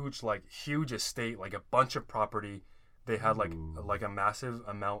huge estate, like a bunch of property. They had like a massive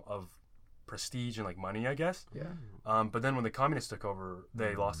amount of prestige and like money, I guess. Yeah. But then when the communists took over,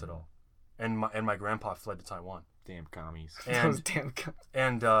 they lost it all, and my grandpa fled to Taiwan, Damn commies. Those and damn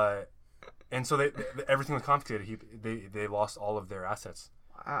guys. and so they everything was confiscated. They lost all of their assets.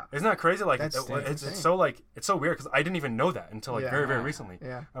 Wow. Isn't that crazy? Like That's it's insane. so like it's so weird because I didn't even know that until like very very recently.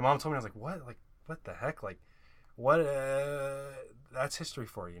 Yeah. My mom told me, I was like, what the heck, like what that's history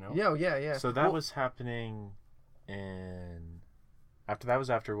for you, you know? Yeah. So that was happening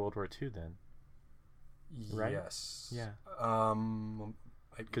after World War II then. Right? Yes. Yeah.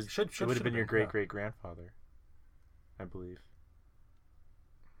 Because It would have been your great-great-grandfather, I believe.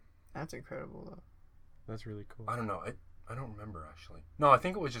 That's incredible though. That's really cool. I don't know. I don't remember actually. No, I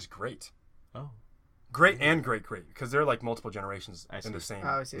think it was just great. Oh. Great and great because they're like multiple generations I in the see. same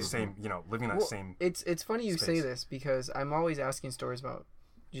Oh, I see. same, you know, living that Well, same. It's funny you say space. this because I'm always asking stories about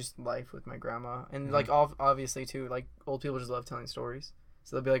just life with my grandma and Mm-hmm. like obviously too, like old people just love telling stories.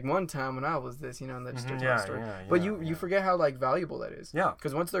 So they'll be like, one time when I was this, you know, and they just start telling a story. But you forget how like valuable that is. Yeah.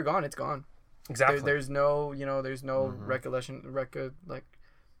 Because once they're gone, it's gone. Exactly. There's no, recollection,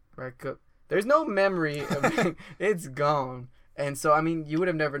 there's no memory of it. It's gone. And so, I mean, you would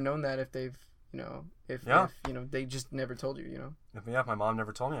have never known that if they've, if they just never told you, you know. If my mom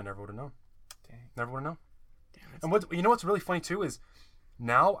never told me, I never would have known. Dang. Never would have known. Damn, And what's really funny too is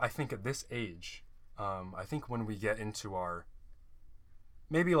now I think at this age, I think when we get into our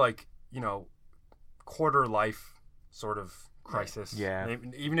maybe like, quarter life sort of crisis. Yeah.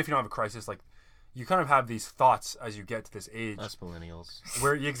 Even if you don't have a crisis, like you kind of have these thoughts as you get to this age. Us millennials.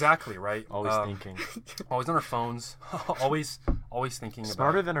 Where exactly, right? Always thinking. Always on our phones. always always thinking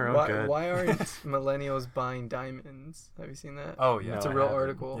Smarter about. than our own Why, good. why aren't millennials buying diamonds? Have you seen that? Oh yeah, It's a No, I real haven't.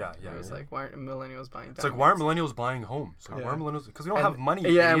 article. Yeah. It was like, why aren't millennials buying diamonds? It's like, why aren't millennials buying homes? Like, Yeah. why aren't millennials? Because we don't And- have money. Yeah,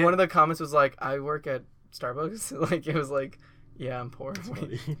 and idiot. one of the comments was like, I work at Starbucks. Like, it was like, yeah, I'm poor.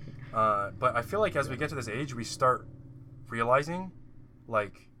 But I feel like as we get to this age, we start realizing,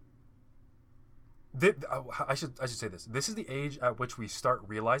 like, I should say this. This is the age at which we start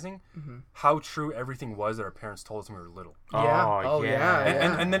realizing how true everything was that our parents told us when we were little. Yeah. Oh, yeah.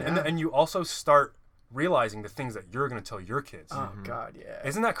 yeah. And then you also start realizing the things that you're going to tell your kids. Oh, God, yeah.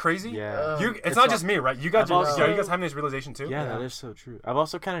 Isn't that crazy? Yeah. It's not just me, right? You guys, I've also- you guys having this realization too? Yeah, that is so true. I've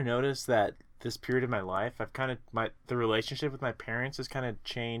also kind of noticed that this period of my life, I've kind of the relationship with my parents has kind of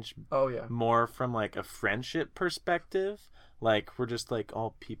changed Oh, yeah. more from like a friendship perspective. Like we're just like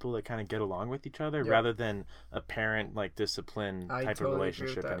all people that kind of get along with each other, Yeah. rather than a parent like discipline I type totally of agree with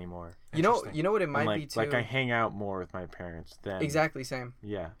relationship that. anymore. You know what it And, might like, be too. like I hang out more with my parents than Exactly, same.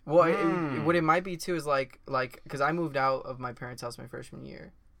 Yeah. Well, what it might be too is like, because I moved out of my parents' house my freshman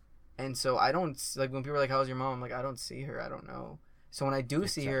year, and so I don't like when people are like, "How's your mom?" I'm like, I don't see her. I don't know. So when I do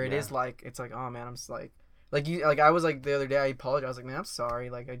see her, it yeah. is like it's like, oh man, I'm just like you like I was like the other day I apologized. I was like, man, I'm sorry.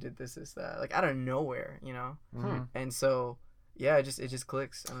 Like I did this that. Like out of nowhere, you know. And so yeah, it just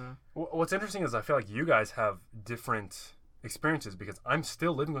clicks. I don't know. What's interesting is I feel like you guys have different experiences because I'm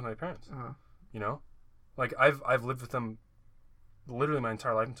still living with my parents. Uh-huh. You know, like I've lived with them literally my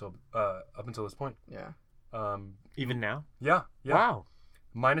entire life until up until this point. Yeah. Even now? Yeah. Wow.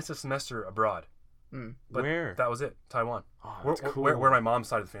 Minus a semester abroad. But Where? That was it. Taiwan. Oh, that's cool. Where my mom's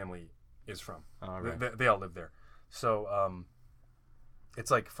side of the family is from. Oh, right. They all live there. So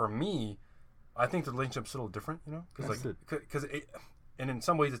it's like for me, I think the relationship's a little different, you know, because and in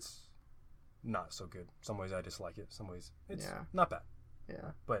some ways it's not so good. Some ways I dislike it. Some ways it's not bad.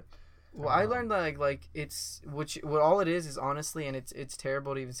 Yeah. But well, I learned that like it's what all it is honestly, and it's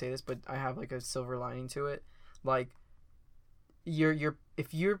terrible to even say this, but I have like a silver lining to it. Like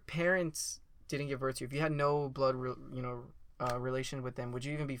if your parents didn't give birth to you, if you had no blood relation with them, would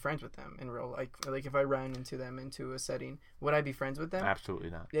you even be friends with them in real like if I ran into them into a setting, would I be friends with them? Absolutely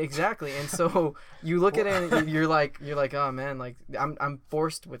not. Exactly. And so you look at it and you're like oh man, like I'm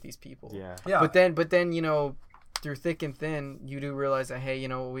forced with these people. yeah. But then you know, through thick and thin, you do realize that hey, you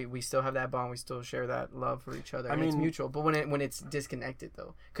know, we still have that bond, we still share that love for each other, and it's mutual. But when it's disconnected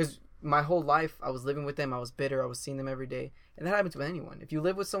though, because my whole life I was living with them, I was bitter, I was seeing them every day, and that happens with anyone. If you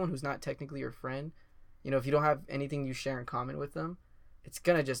live with someone who's not technically your friend, you know, if you don't have anything you share in common with them, it's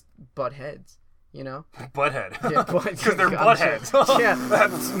gonna just butt heads. You know, butthead. Yeah, Because they're buttheads. Yeah,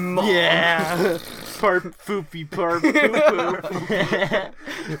 that's Yeah. Part foopy, part poo.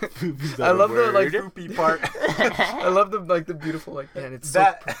 I love the like Poopy part. I love the beautiful like man, it's so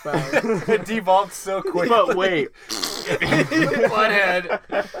That profound. it devolved so quick. But wait. Butthead.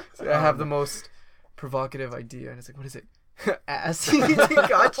 I have the most provocative idea, and it's like, what is it? Ass. He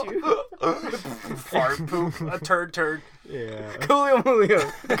got you. Fart poop. A turd. Yeah. Coolio Mulio.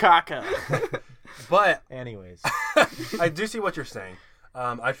 Caca. But Anyways. I do see what you're saying.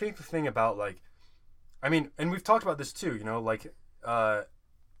 I think the thing about like, I mean, and we've talked about this too. You know, like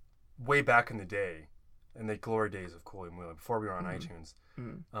way back in the day, in the glory days of Coolio Mulio, before we were on iTunes.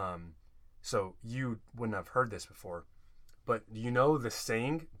 So you wouldn't have heard this before, but you know the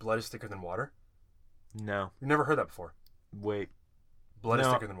saying "blood is thicker than water." No. You've never heard that before. Wait. Blood is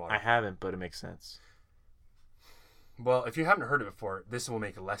No, thicker than water. I haven't, but it makes sense. Well, if you haven't heard it before, this will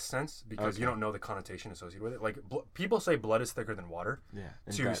make less sense because you Okay. don't know the connotation associated with it. Like people say blood is thicker than water. Yeah.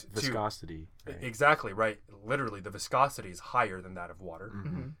 And To- that to- viscosity. Right? Exactly, right. Literally, the viscosity is higher than that of water.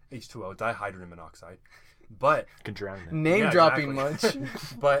 Mm-hmm. H2O, dihydrogen monoxide. But Can drown in it. Name dropping exactly.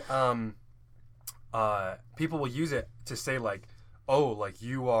 much. but people will use it to say like, oh, like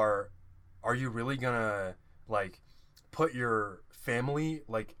are you really gonna like put your family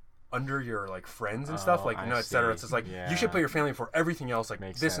like under your like friends and stuff, like, you know, I etc. see. It's just like Yeah. you should put your family before everything else, like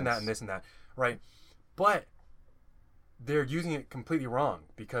Makes this and that sense. and this and that, right? But they're using it completely wrong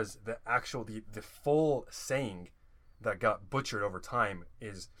because the full saying that got butchered over time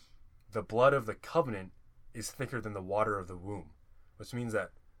is the blood of the covenant is thicker than the water of the womb, which means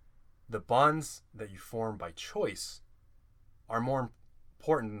that the bonds that you form by choice are more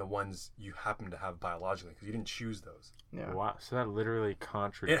important than the ones you happen to have biologically because you didn't choose those. Yeah. Wow. So that literally It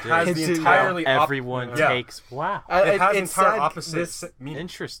contradicts has It's the entirely everyone yeah. takes. Wow. It has It's entire sad, opposite meaning.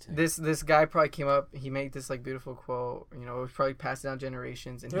 Interesting. This guy probably came up. He made this like beautiful quote. You know, it was probably passed down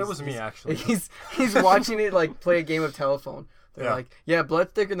generations. And It was me actually. He's watching it like play a game of telephone. They're Yeah. like, yeah,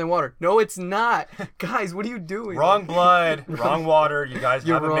 blood's thicker than water. No, it's not, guys. What are you doing? Wrong blood, wrong water. You guys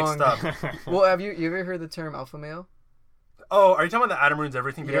You're have it mixed wrong. up. Well, have you ever heard the term alpha male? Oh, are you talking about the Adam Ruins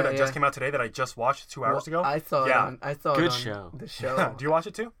Everything video Yeah, that yeah. just came out today that I just watched 2 hours ago? I thought Yeah. Good on show. the show. Do you watch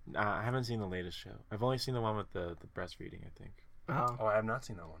it too? I haven't seen the latest show. I've only seen the one with the breastfeeding, I think. Oh, I have not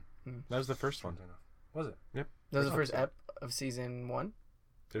seen that one. That was the first one. Was it? Yep. That was the first ep of season 1?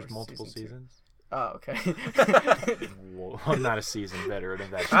 There's Or multiple season two? seasons. Oh, okay. Well, I'm not a season veteran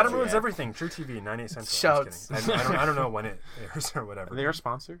of that show. Adam Ruins yet. Everything, True TV, 98 cents. Shouts. I'm just kidding. I don't know when it airs or whatever. Are they our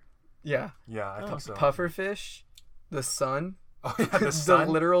sponsor? Yeah. Yeah, I think so. Pufferfish, the sun, Oh yeah, the the sun.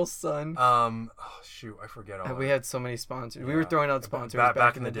 literal sun. Oh shoot, I forget all. We had so many sponsors. We were Yeah. throwing out sponsors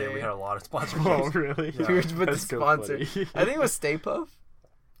back in the day. day. We had a lot of sponsorships. Oh, really? Yeah. We would put the That's so sponsor. funny. I think it was Stay Puff.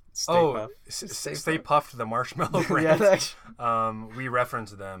 Stay Oh, Puft. Stay Puffed, the marshmallow brand. Yeah, actually, We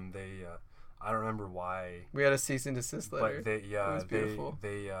referenced them. They, I don't remember why, we had a cease and desist letter. but they, It yeah, was beautiful.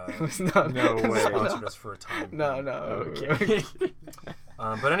 they It was not. No it was way. not- sponsored us for a time. No, no. Okay.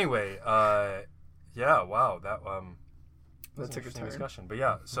 But anyway, yeah, wow, that That an took a interesting turn. discussion. But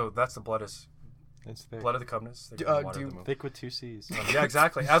yeah, so that's the blood It's thick. of the covenants. Do- Water do of you- the moon. Thick with 2 C's. Yeah,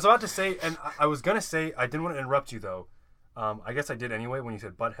 exactly. I was about to say, and I was gonna say, I didn't want to interrupt you though. I guess I did anyway when you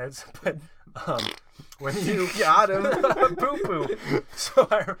said butt heads, but when you got him. poo poo. So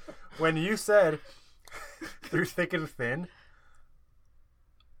when you said through thick and thin,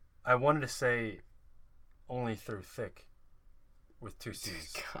 I wanted to say only through thick with 2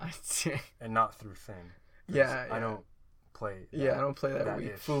 C's God damn. and not through thin. Yeah, I yeah. don't play. Yeah, I don't play that that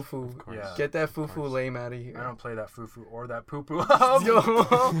weak ish. foo foo. Yeah. Get that foo foo lame out of here. I don't play that foo foo or that poo poo. But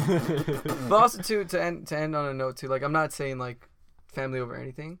also too, to end on a note too, like I'm not saying like family over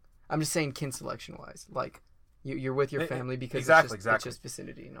anything. I'm just saying kin selection wise. Like you're with your family because exactly. it's just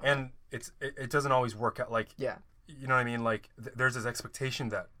vicinity. You know? And it doesn't always work out. Like, yeah, you know what I mean? Like there's this expectation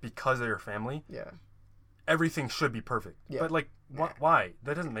that because they're your family, yeah, everything should be perfect. Yeah. But like, why?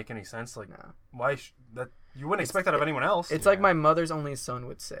 That doesn't make any sense. Like, no. why? That you wouldn't expect that of anyone else. It's like my mother's only son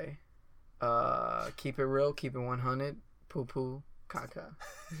would say, keep it real, keep it 100, poo poo, caca.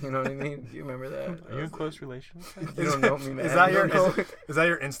 You know what I mean? Do you remember that? Are you in close relation with that? You don't know me, man. Is that You your don't know- is that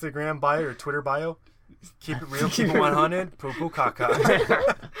your Instagram bio or Twitter bio? Keep it real, keep it 100, poo poo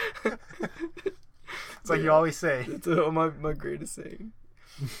caca. It's like you always say. It's my greatest saying.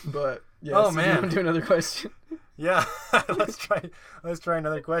 But yeah. Oh, so man. You want to do another question? Yeah, let's try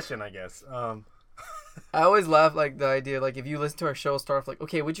another question, I guess. I always laugh like the idea like if you listen to our show start off like,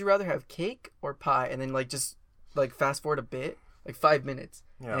 okay, would you rather have cake or pie, and then like just like fast forward a bit, like 5 minutes,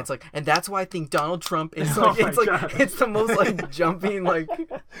 Yeah. and it's like, and that's why I think Donald Trump is Oh like my it's like God. it's the most like jumping like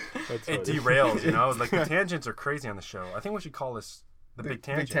That's It funny. derails, you know. Like the tangents are crazy on the show. I think we should call this the big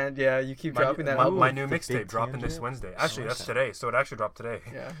tangent. Yeah, you keep dropping that. My out. new The mixtape Big dropping this Tangent? Wednesday. Actually, I like that's that. today, so it actually dropped today.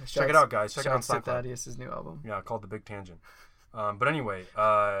 Yeah, Check it out, guys. Check it out on Shouts to SoundCloud. Thaddeus' new album. Yeah, called The Big Tangent. But anyway,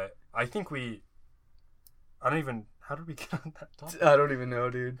 I think I don't even. How did we get on that topic? I don't even know,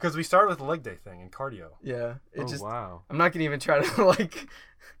 dude. Because we started with the leg day thing and cardio, Yeah, it Oh, just. wow. I'm not gonna even try to like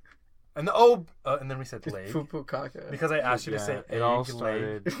and then we said leg poo poo caca. because I asked you to Yeah, say it all egg,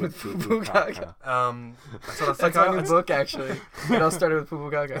 started With with Poo Poo Poo Poo Caca. Caca. So that's That's like my new book actually. It all started with poo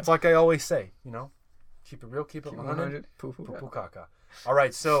poo caca. It's like I always say, you know, keep it real, keep it 100. 100 poo poo Poo poo caca. caca. All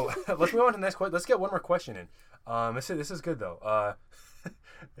right, so let's move on to the next question. Let's get one more question in. This is good though.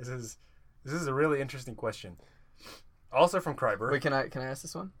 This is a really interesting question. Also from Kryber. Wait, can I ask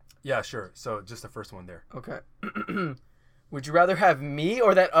this one? Yeah, sure. So just the first one there. Okay. Would you rather have me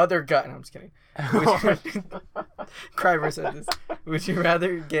or that other guy? No, I'm just kidding. Kryber said this. Would you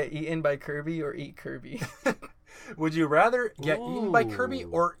rather get eaten by Kirby or eat Kirby? Would you rather get eaten by Kirby Ooh.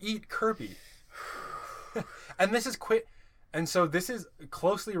 or eat Kirby? And this is and so this is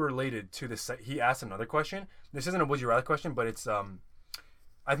closely related to this. He asked another question. This isn't a would you rather question, but it's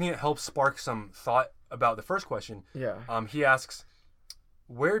I think it helps spark some thought about the first question. Yeah. He asks,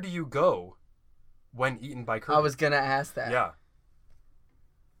 where do you go when eaten by Kirby? I was gonna ask that. Yeah.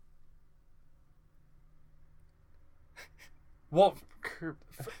 Well,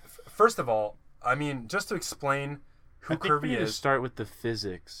 first of all, I mean, just to explain who I think Kirby we need to is. start with the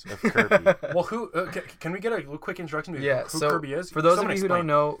physics of Kirby. Well, can we get a quick introduction to Yeah, who so Kirby is? for those Someone of you who explain. don't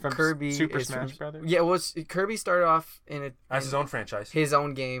know, From Kirby Super is Smash from, Brothers? Yeah, well, Kirby started off As his own franchise. his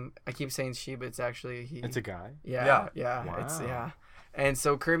own game. I keep saying she, but it's actually he. It's a guy. Yeah. Yeah. It's Wow. yeah. And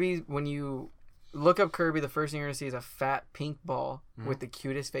so Kirby, when you look up Kirby, the first thing you're gonna see is a fat pink ball with the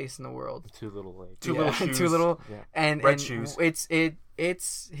cutest face in the world. Two little legs. Two little shoes. Two little, Yeah. and Red and shoes.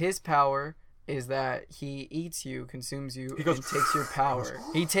 It's his power is that he eats you, consumes you, He goes- and takes your power.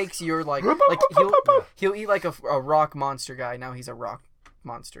 He takes your like he'll eat like a rock monster guy. Now he's a rock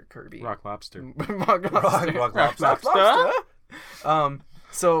monster Kirby. Rock lobster. Rock monster. Rock lobster. Rock lobster.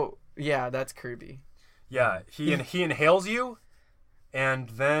 So yeah, that's Kirby. Yeah, he inhales you, and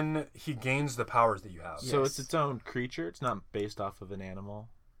then he gains the powers that you have. So it's its own creature. It's not based off of an animal.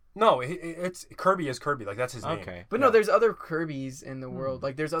 No, it's Kirby is Kirby. Like that's his name. Okay. But no, there's other Kirby's in the world.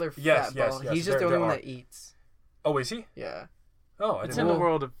 Like there's other fat ball. He's just the only one that eats. Oh, is he? Yeah. Oh, it's in the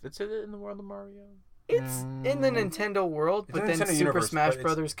world of. It's in the world of Mario. It's in the Nintendo world, but then Nintendo Super universe, Smash but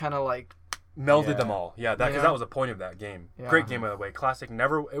Brothers kind of like melded them all. Yeah, because that was the point of that game. Yeah. Great game, by the way. Classic.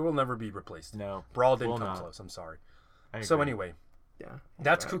 It will never be replaced. No. Brawl didn't come close. I'm sorry. So anyway,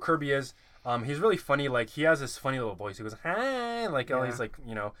 that's who Kirby is. He's really funny. Like he has this funny little voice. He goes, "Hey," like all these like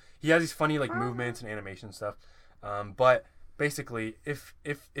he has these funny like movements and animation stuff. But basically, if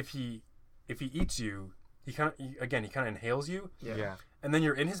he eats you, he kind of inhales you. Yeah. And then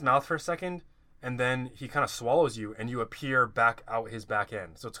you're in his mouth for a second, and then he kind of swallows you, and you appear back out his back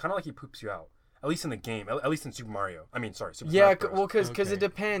end. So it's kind of like he poops you out. At least in the game. At least in Super Mario. I mean, sorry, Super Smash Bros. Well, because it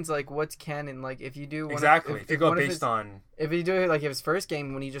depends, like, what's canon. Like, if you do... Exactly. If you go based on... If you do it, like, his first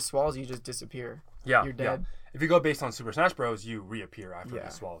game, when he just swallows you, just disappear. Yeah. You're dead. Yeah. If you go based on Super Smash Bros., you reappear after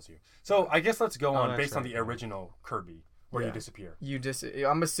he swallows you. So, I guess let's go on based on the original Kirby, where you disappear.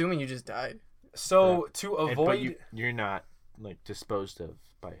 I'm assuming you just died. So, to avoid... But you're not, like, disposed of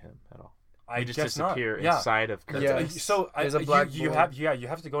by him at all. I just guess disappear not. inside of Kirby. Yeah. So, there's a black you have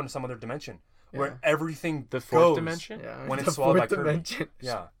to go into some other dimension. Where everything the fourth goes dimension when it's swallowed by Kirby. Dimension.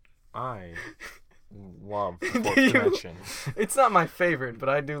 Yeah, I love the fourth dimension. It's not my favorite, but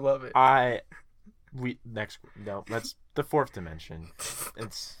I do love it. That's the fourth dimension.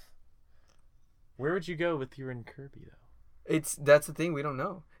 It's where would you go with your in Kirby though? That's the thing, we don't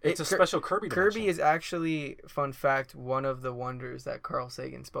know. It's a special Kirby dimension. Kirby is actually, fun fact, one of the wonders that Carl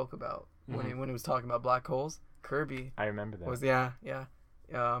Sagan spoke about when he was talking about black holes. Kirby. I remember that.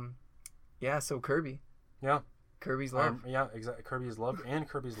 So Kirby. Yeah. Kirby's love. Exactly. Kirby's love and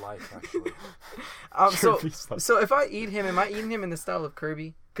Kirby's life, actually. So if I eat him, am I eating him in the style of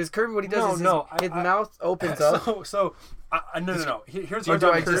Kirby? Because Kirby, what he does is his mouth opens up. No. Here's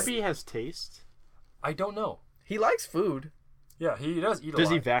Kirby has taste? I don't know. He likes food. Yeah, he does eat a lot. Does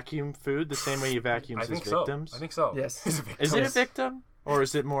he vacuum food the same way he vacuums his victims? I think so. Yes. Is it a victim? Or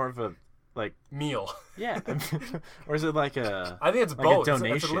is it more of a meal? Yeah. Or is it like a... I think it's like both. A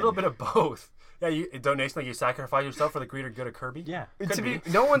donation. It's a little bit of both. Yeah, a donation, like you sacrifice yourself for the greater good of Kirby. Yeah.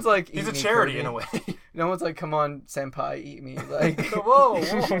 No one's like, he's a charity in a way. No one's like, come on, senpai, eat me. Like, whoa.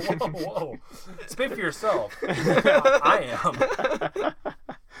 Speak for yourself. I am.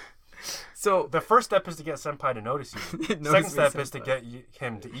 So the first step is to get senpai to notice you. Second step is to get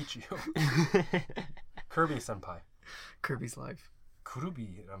him to eat you. Kirby senpai. Kirby's life.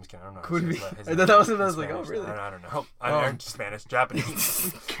 Kurubi. I'm just kidding. I don't know. Kurubi. I thought that was what I was like, oh, really? I don't know. I'm Spanish,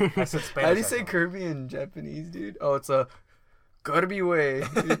 Japanese. I said Spanish. How do you say Kirby in Japanese, dude? Oh, it's a Kirby way.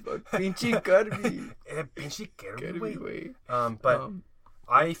 Pinchy Kirby. Pinchy Kirby way. Way. But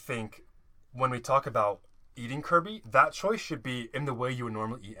I think when we talk about eating Kirby, that choice should be in the way you would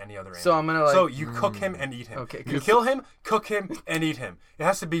normally eat any other animal. So I'm gonna like. So you cook him and eat him. Okay. You kill him, cook him, and eat him. It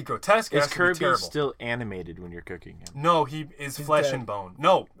has to be grotesque. Is Kirby to be terrible. still animated when you're cooking him? No, he's flesh dead. and bone.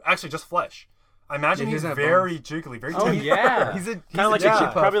 No, actually just flesh. I imagine he's very jiggly, very tender. tender. Oh yeah. He's kind of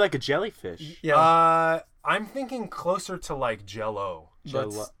like probably like a jellyfish. Yeah. I'm thinking closer to like Jell-O.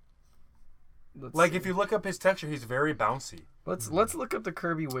 Let's Like see. if you look up his texture, he's very bouncy. Let's look up the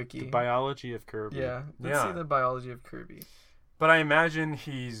Kirby wiki. The biology of Kirby. Yeah. Let's see the biology of Kirby. But I imagine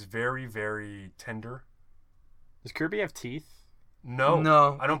he's very, very tender. Does Kirby have teeth?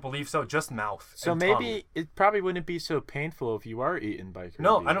 No. I don't believe so. Just mouth. So and maybe tongue. it probably wouldn't be so painful if you are eaten by Kirby.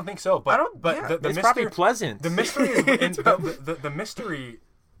 No, I don't think so. But the it's mystery, probably pleasant. The mystery is in the mystery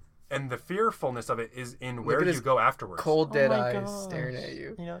and the fearfulness of it is in where you go afterwards. Cold dead eyes staring at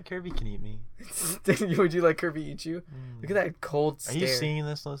you. You know, Kirby can eat me. Would you let Kirby eat you? Look at that cold stare. Are you seeing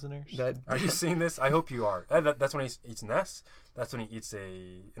this, listeners? Are you seeing this? I hope you are. That's when he eats nests. That's when he eats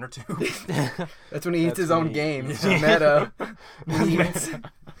a inner tube. That's when he eats his own game. Meta.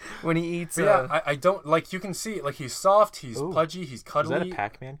 When he eats. I don't like. You can see like he's soft. He's pudgy. He's cuddly. Is that a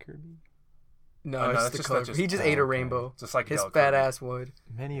Pac-Man Kirby? No, it's the color. He just ate a rainbow. Just like his fat ass would.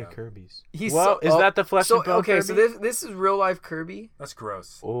 Many Kirby's. Is that the flesh and bone okay, Kirby? so this is real life Kirby. That's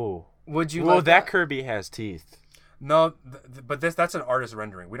gross. Oh. Would you? Well, like that Kirby has teeth. No, but that's an artist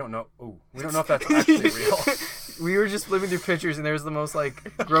rendering. We don't know. We don't know if that's actually real. We were just flipping through pictures, and there's the most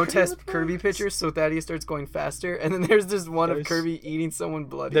like grotesque Kirby pictures. So Thaddeus starts going faster, and then there's this one of Kirby eating someone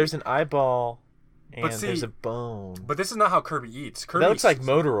bloody. There's an eyeball And see- there's a bone. But this is not how Kirby eats. Kirby That looks like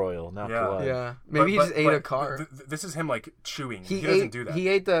motor oil, not Yeah. blood. Yeah, maybe he just ate a car. This is him like chewing. He He doesn't ate. do that. He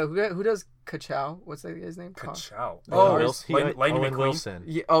ate the who does Ka-chow? What's that guy's name? Ka-chow. Oh, He ate Lightning Owen McQueen. Wilson.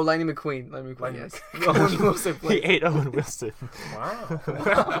 Yeah, oh, Lightning McQueen. Lightning McQueen. Lightning Yes. Owen Wilson. He Played. ate Owen Wilson. Wow.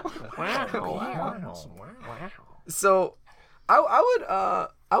 Wow. So,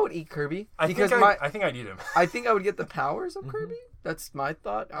 I would eat Kirby I because think I'd eat him. I think I would get the powers of Kirby. That's my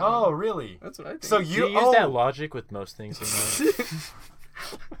thought. Oh, really? That's what I think. So Do you use that logic with most things in life?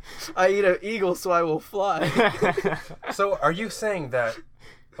 I eat an eagle, so I will fly. So are you saying that?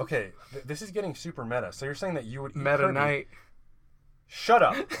 Okay, this is getting super meta. So you're saying that you would eat Meta Kirby? Knight. Shut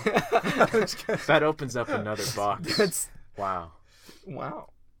up. That opens up another box. That's Wow. wow.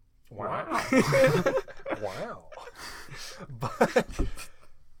 Wow. Wow. But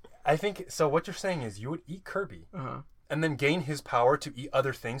I think so. What you're saying is you would eat Kirby Uh-huh. and then gain his power to eat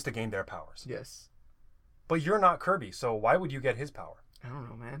other things to gain their powers. Yes. But you're not Kirby, so why would you get his power? I don't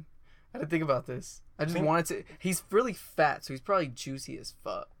know, man. I didn't think about this. I just Think- wanted to. He's really fat, so he's probably juicy as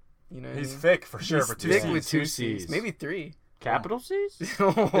fuck. You know, what I He's mean? thick for sure. He's For two thick C's. with two Two C's, C's. maybe three. Capital C's? Is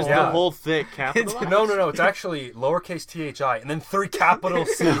Yeah. the whole thick capital? No. It's actually lowercase thi and then 3 capital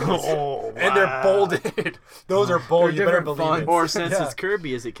C's. Oh, And they're wow. bolded. Those are bold. They're You better different believe it. fonts. Or since Yeah. it's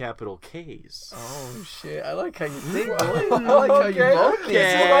Kirby, is it capital K's? Oh shit! I like how you think. Boy. I like how you Okay, both okay. think.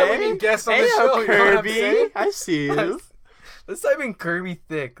 This is why we need guests on the Hey, show. You know what I'm Kirby. saying? I see you. Let's type in Kirby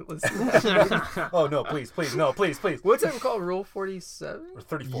thick. Let's. Oh no! Please, no, please. What's it called? Rule 47? Or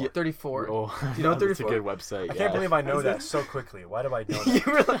 34. 34. Oh, You know that's a 34? good website. I can't believe I know that so quickly. Why do I know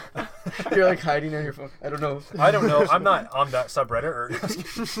that? You're like hiding on your phone. I don't know. I don't know. I'm not on that subreddit.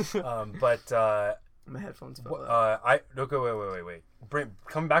 But My headphones fell out. okay, wait.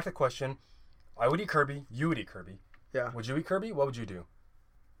 Coming back to the question, I would eat Kirby. You would eat Kirby. Yeah. Would you eat Kirby? What would you do?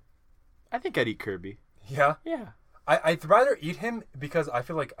 I think I'd eat Kirby. Yeah. Yeah. I'd rather eat him because I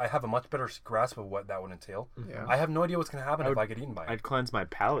feel like I have a much better grasp of what that would entail. Yeah. I have no idea what's going to happen if I get eaten by him. I'd cleanse my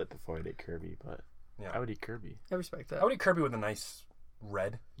palate before I'd eat Kirby, but Yeah. I would eat Kirby. I respect that. I would eat Kirby with a nice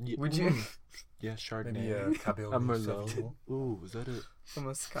red. Would you? Yeah, Chardonnay. Maybe a Cabernet A Merlot. Sauvignon. Ooh, is that a A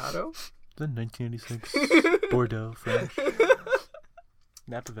Moscato? the 1986 Bordeaux French?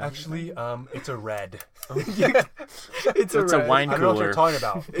 Napa Valley. Actually, it's a red. It's It's a red. wine I don't know what you're cooler. talking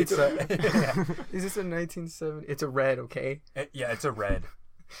about. It's a yeah. Is this a 1970? It's a red, okay? Yeah, it's a red.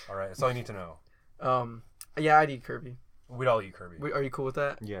 All right, that's all you need to know. Yeah, I'd eat Kirby. We'd all eat Kirby. Are you cool with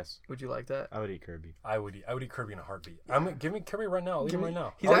that? Yes, Would you like that? I would eat Kirby. I would eat Kirby in a heartbeat. Give me Kirby right now. I'll eat him right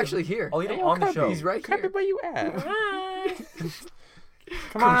now. He's I'll actually eat, here. I'll eat him Hey, on the Kirby. show. He's right Kirby, here. where you at?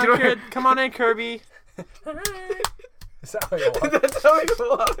 Come Come on, here. kid. Come on in, Kirby. Is that how you walk? That's how he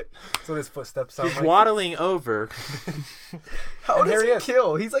walks. So his footsteps sound He's like? waddling over. How And does here he he is.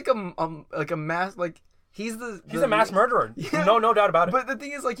 kill? He's like a mass like he's He's a mass murderer. Yeah. No doubt about it. But the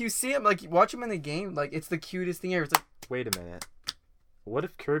thing is, like, you see him, like, you watch him in the game, like, it's the cutest thing ever. It's like, Wait a minute. What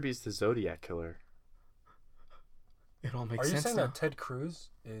if Kirby's the Zodiac killer? it all Are makes you sense saying now. that Ted Cruz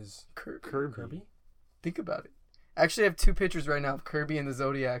is Kirby. Kirby? Think about it. Actually, I have 2 pictures right now of Kirby and the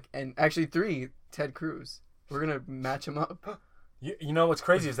Zodiac, and actually 3, Ted Cruz. We're gonna match them up. You know what's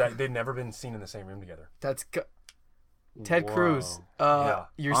crazy is that they've never been seen in the same room together. That's Ted Whoa. Cruz. Yeah.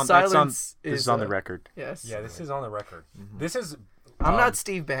 Your That's silence this is is on the record. Yes. Yeah, this is on the record. This is. I'm not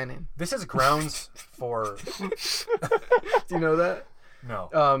Steve Bannon. This is grounds for Do you know that?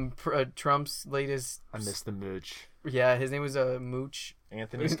 no. Trump's latest. I miss the mooch. Yeah, his name was Mooch.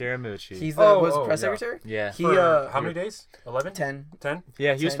 Anthony Scaramucci. He's Oh, was oh, press yeah. secretary. Yeah. He For how many days? 11? 10. 10?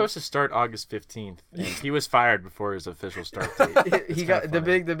 Yeah, he was 10. supposed to start August 15th, and he was fired before his official start date. He got the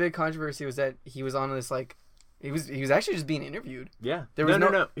big controversy was that he was on this like he was actually just being interviewed. Yeah. There was no.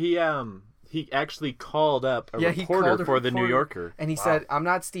 no- He actually called up a He called reporter a for the New reporter, Yorker. and he Wow. said, "I'm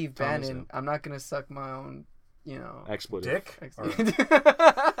not Steve Thomas Bannon. I'm not gonna suck my own, you know." Expletive. Dick? ex-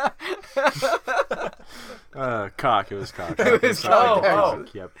 Cock. It was cock. It was cock, actually.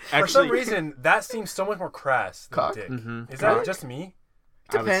 Yep. For some reason, that seems so much more crass than Cock. dick. Mhm. Is that Cock. just me?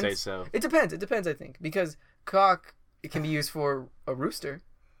 I would say Depends. so. It depends. It depends. I think because cock it can be used for a rooster,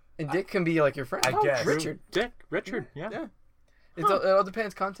 and dick can be like your friend. I guess. Richard. Richard. Yeah. Yeah. It all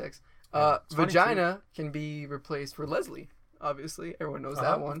depends context. It's funny, Vagina can be replaced for Leslie. Obviously, everyone knows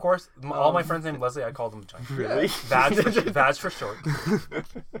that one. Of course. All my friends named Leslie, I called them vagina. Really? Vag for short.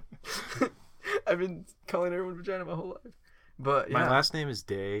 I've been calling everyone vagina my whole life. But yeah, My last name is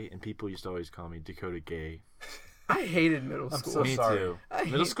Day, and people used to always call me Dakota Gay. I hated middle I'm school. so Me sorry. too. I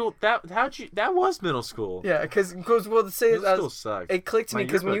Middle hate- school. That was middle school. Yeah, because well, to say Middle school sucked. it clicked to My me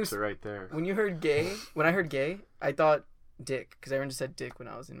because when yearbooks are right there. you heard gay, when I heard gay, I thought Dick, because everyone just said Dick when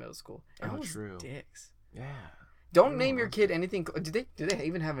I was in middle school. Everyone was true. dicks. Yeah. Don't name your kid anything. Did they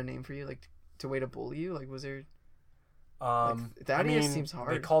even have a name for you, like to way to bully you? Like, was there? That just seems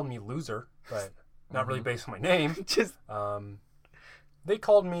hard. They called me loser, but not really based on my name. Just they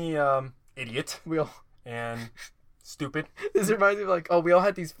called me idiot we all. and stupid. This reminds me of like, we all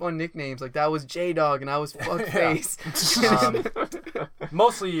had these fun nicknames. Like that was J Dog and I was Fuckface.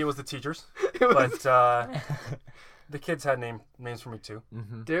 Mostly it was the teachers, but the kids had names for me too.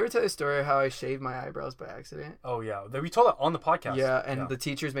 Mm-hmm. Did I ever tell you a story of how I shaved my eyebrows by accident? Oh yeah, we told that on the podcast. Yeah, and the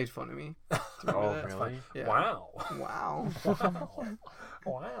teachers made fun of me. Oh, that? really? Yeah. Wow. Wow.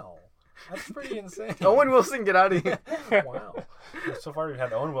 Wow. That's pretty insane. Owen Wilson, get out of here. Wow. So far we've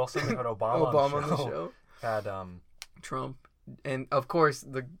had Owen Wilson, we've had Obama on the show. Had Trump. And of course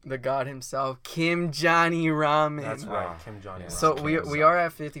the god himself, Kim Johnny Ramen. that's right, Kim Jong-un. So we are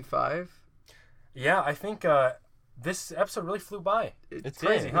at 55. Yeah, I think this episode really flew by. It's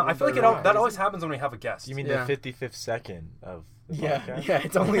Crazy, crazy. huh? I feel like that always happens when we have a guest. You mean Yeah. the 55th second of the podcast? Yeah,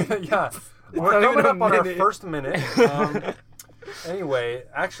 it's only Yeah. We're not even coming a up on our minute. first minute. Anyway,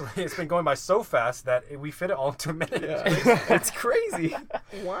 actually, it's been going by so fast that we fit it all into a minute. it's crazy.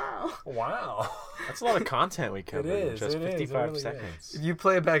 Wow. Wow. That's a lot of content we covered in is, just it is, it 55 really seconds. If you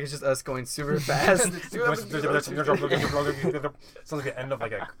play it back, it's just us going super fast. Sounds like the end of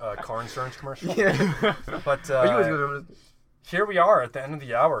like a car insurance commercial. Yeah. But here we are at the end of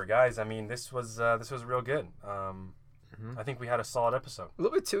the hour, guys. I mean, this was real good. I think we had a solid episode. A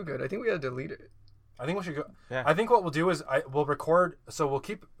little bit too good. I think we gotta delete it. I think we should go. Yeah. I think what we'll do is we'll record. So we'll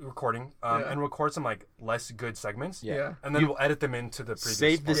keep recording Yeah. and record some like less good segments. Yeah. And then we'll edit them into the previous.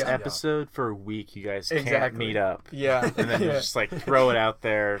 Save this one. episode for a week. You guys can't Exactly. meet up. Yeah. And then just like throw it out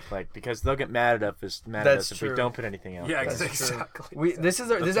there, like because they'll get mad at us That's if we we don't put anything out. Yeah, there. exactly. This is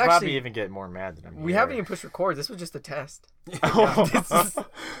They'll this probably actually even get more mad than I'm. we haven't even pushed record. This was just a test. Oh. This is,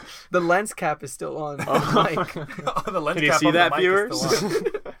 the lens cap is still on. The lens Can you cap see of the that, mic is viewers? still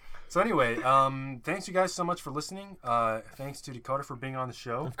on. So anyway, thanks you guys so much for listening. Thanks to Dakota for being on the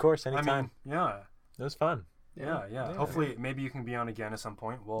show. Of course, I anytime. mean, yeah. It was fun. Yeah. Hopefully, maybe you can be on again at some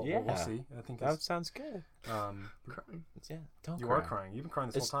point. We'll see. I think That sounds good. Crying. Yeah, don't you cry. are crying. You've been crying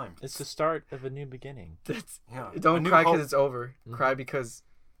this whole time. It's the start of a new beginning. Yeah. Don't A new cry hope. because it's over. Cry because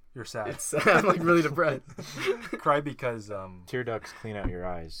You're sad. it's. I'm like really depressed. Cry because Tear ducts clean out your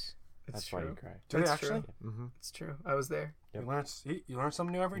eyes. That's why you true. cry. do they That's actually? Mm-hmm. It's true. I was there. You learn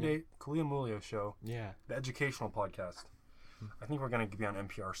something new every day. Coolio Mulio show, Yeah. the educational podcast. I think we're gonna be on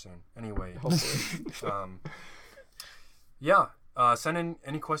NPR soon. Anyway, Hopefully. yeah. Send in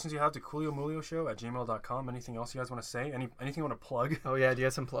any questions you have to cooliomulioshow@gmail.com. Anything else you guys want to say? Anything you want to plug? Oh yeah. Do you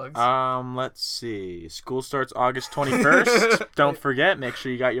have some plugs? Let's see. School starts August 21st. Don't forget, make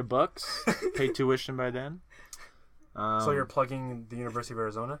sure you got your books. Pay tuition by then. So you're plugging the University of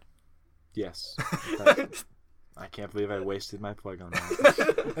Arizona? Yes. I can't believe I wasted my plug on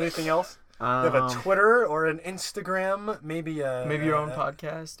that. Anything else? You have a Twitter or an Instagram? Maybe Maybe your own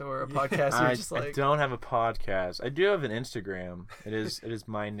podcast or a podcast you're just I like. don't have a podcast. I do have an Instagram. It is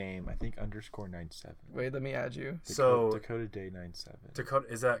my name. I think _97. Wait, let me add you. So Dakota Day 97. Dakota,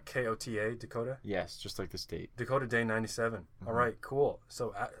 is that KOTA Dakota? Yes, just like the state. Dakota Day 97. All right, cool.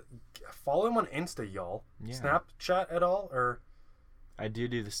 So follow him on Insta, y'all. Yeah. Snapchat at all, or I do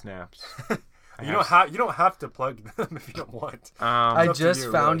the snaps. you don't have to plug them if you don't want. I up to just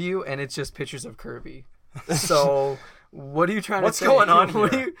you, found really. you, and it's just pictures of Kirby. So, what are you trying What's to say? going on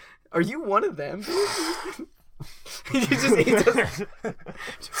What here? Are you one of them? he does.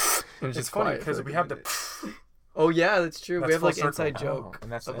 It's funny because we have the. Oh yeah, that's true. That's we have like full inside circle. joke.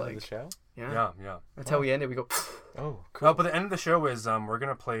 And that's the of, end of like, the show? Yeah. Yeah. That's how we end it. We go. Oh, cool. But the end of the show is we're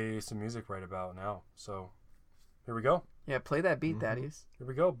gonna play some music right about now. So here we go. Yeah, play that beat, Thaddeus. Here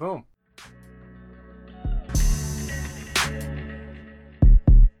we go. Boom.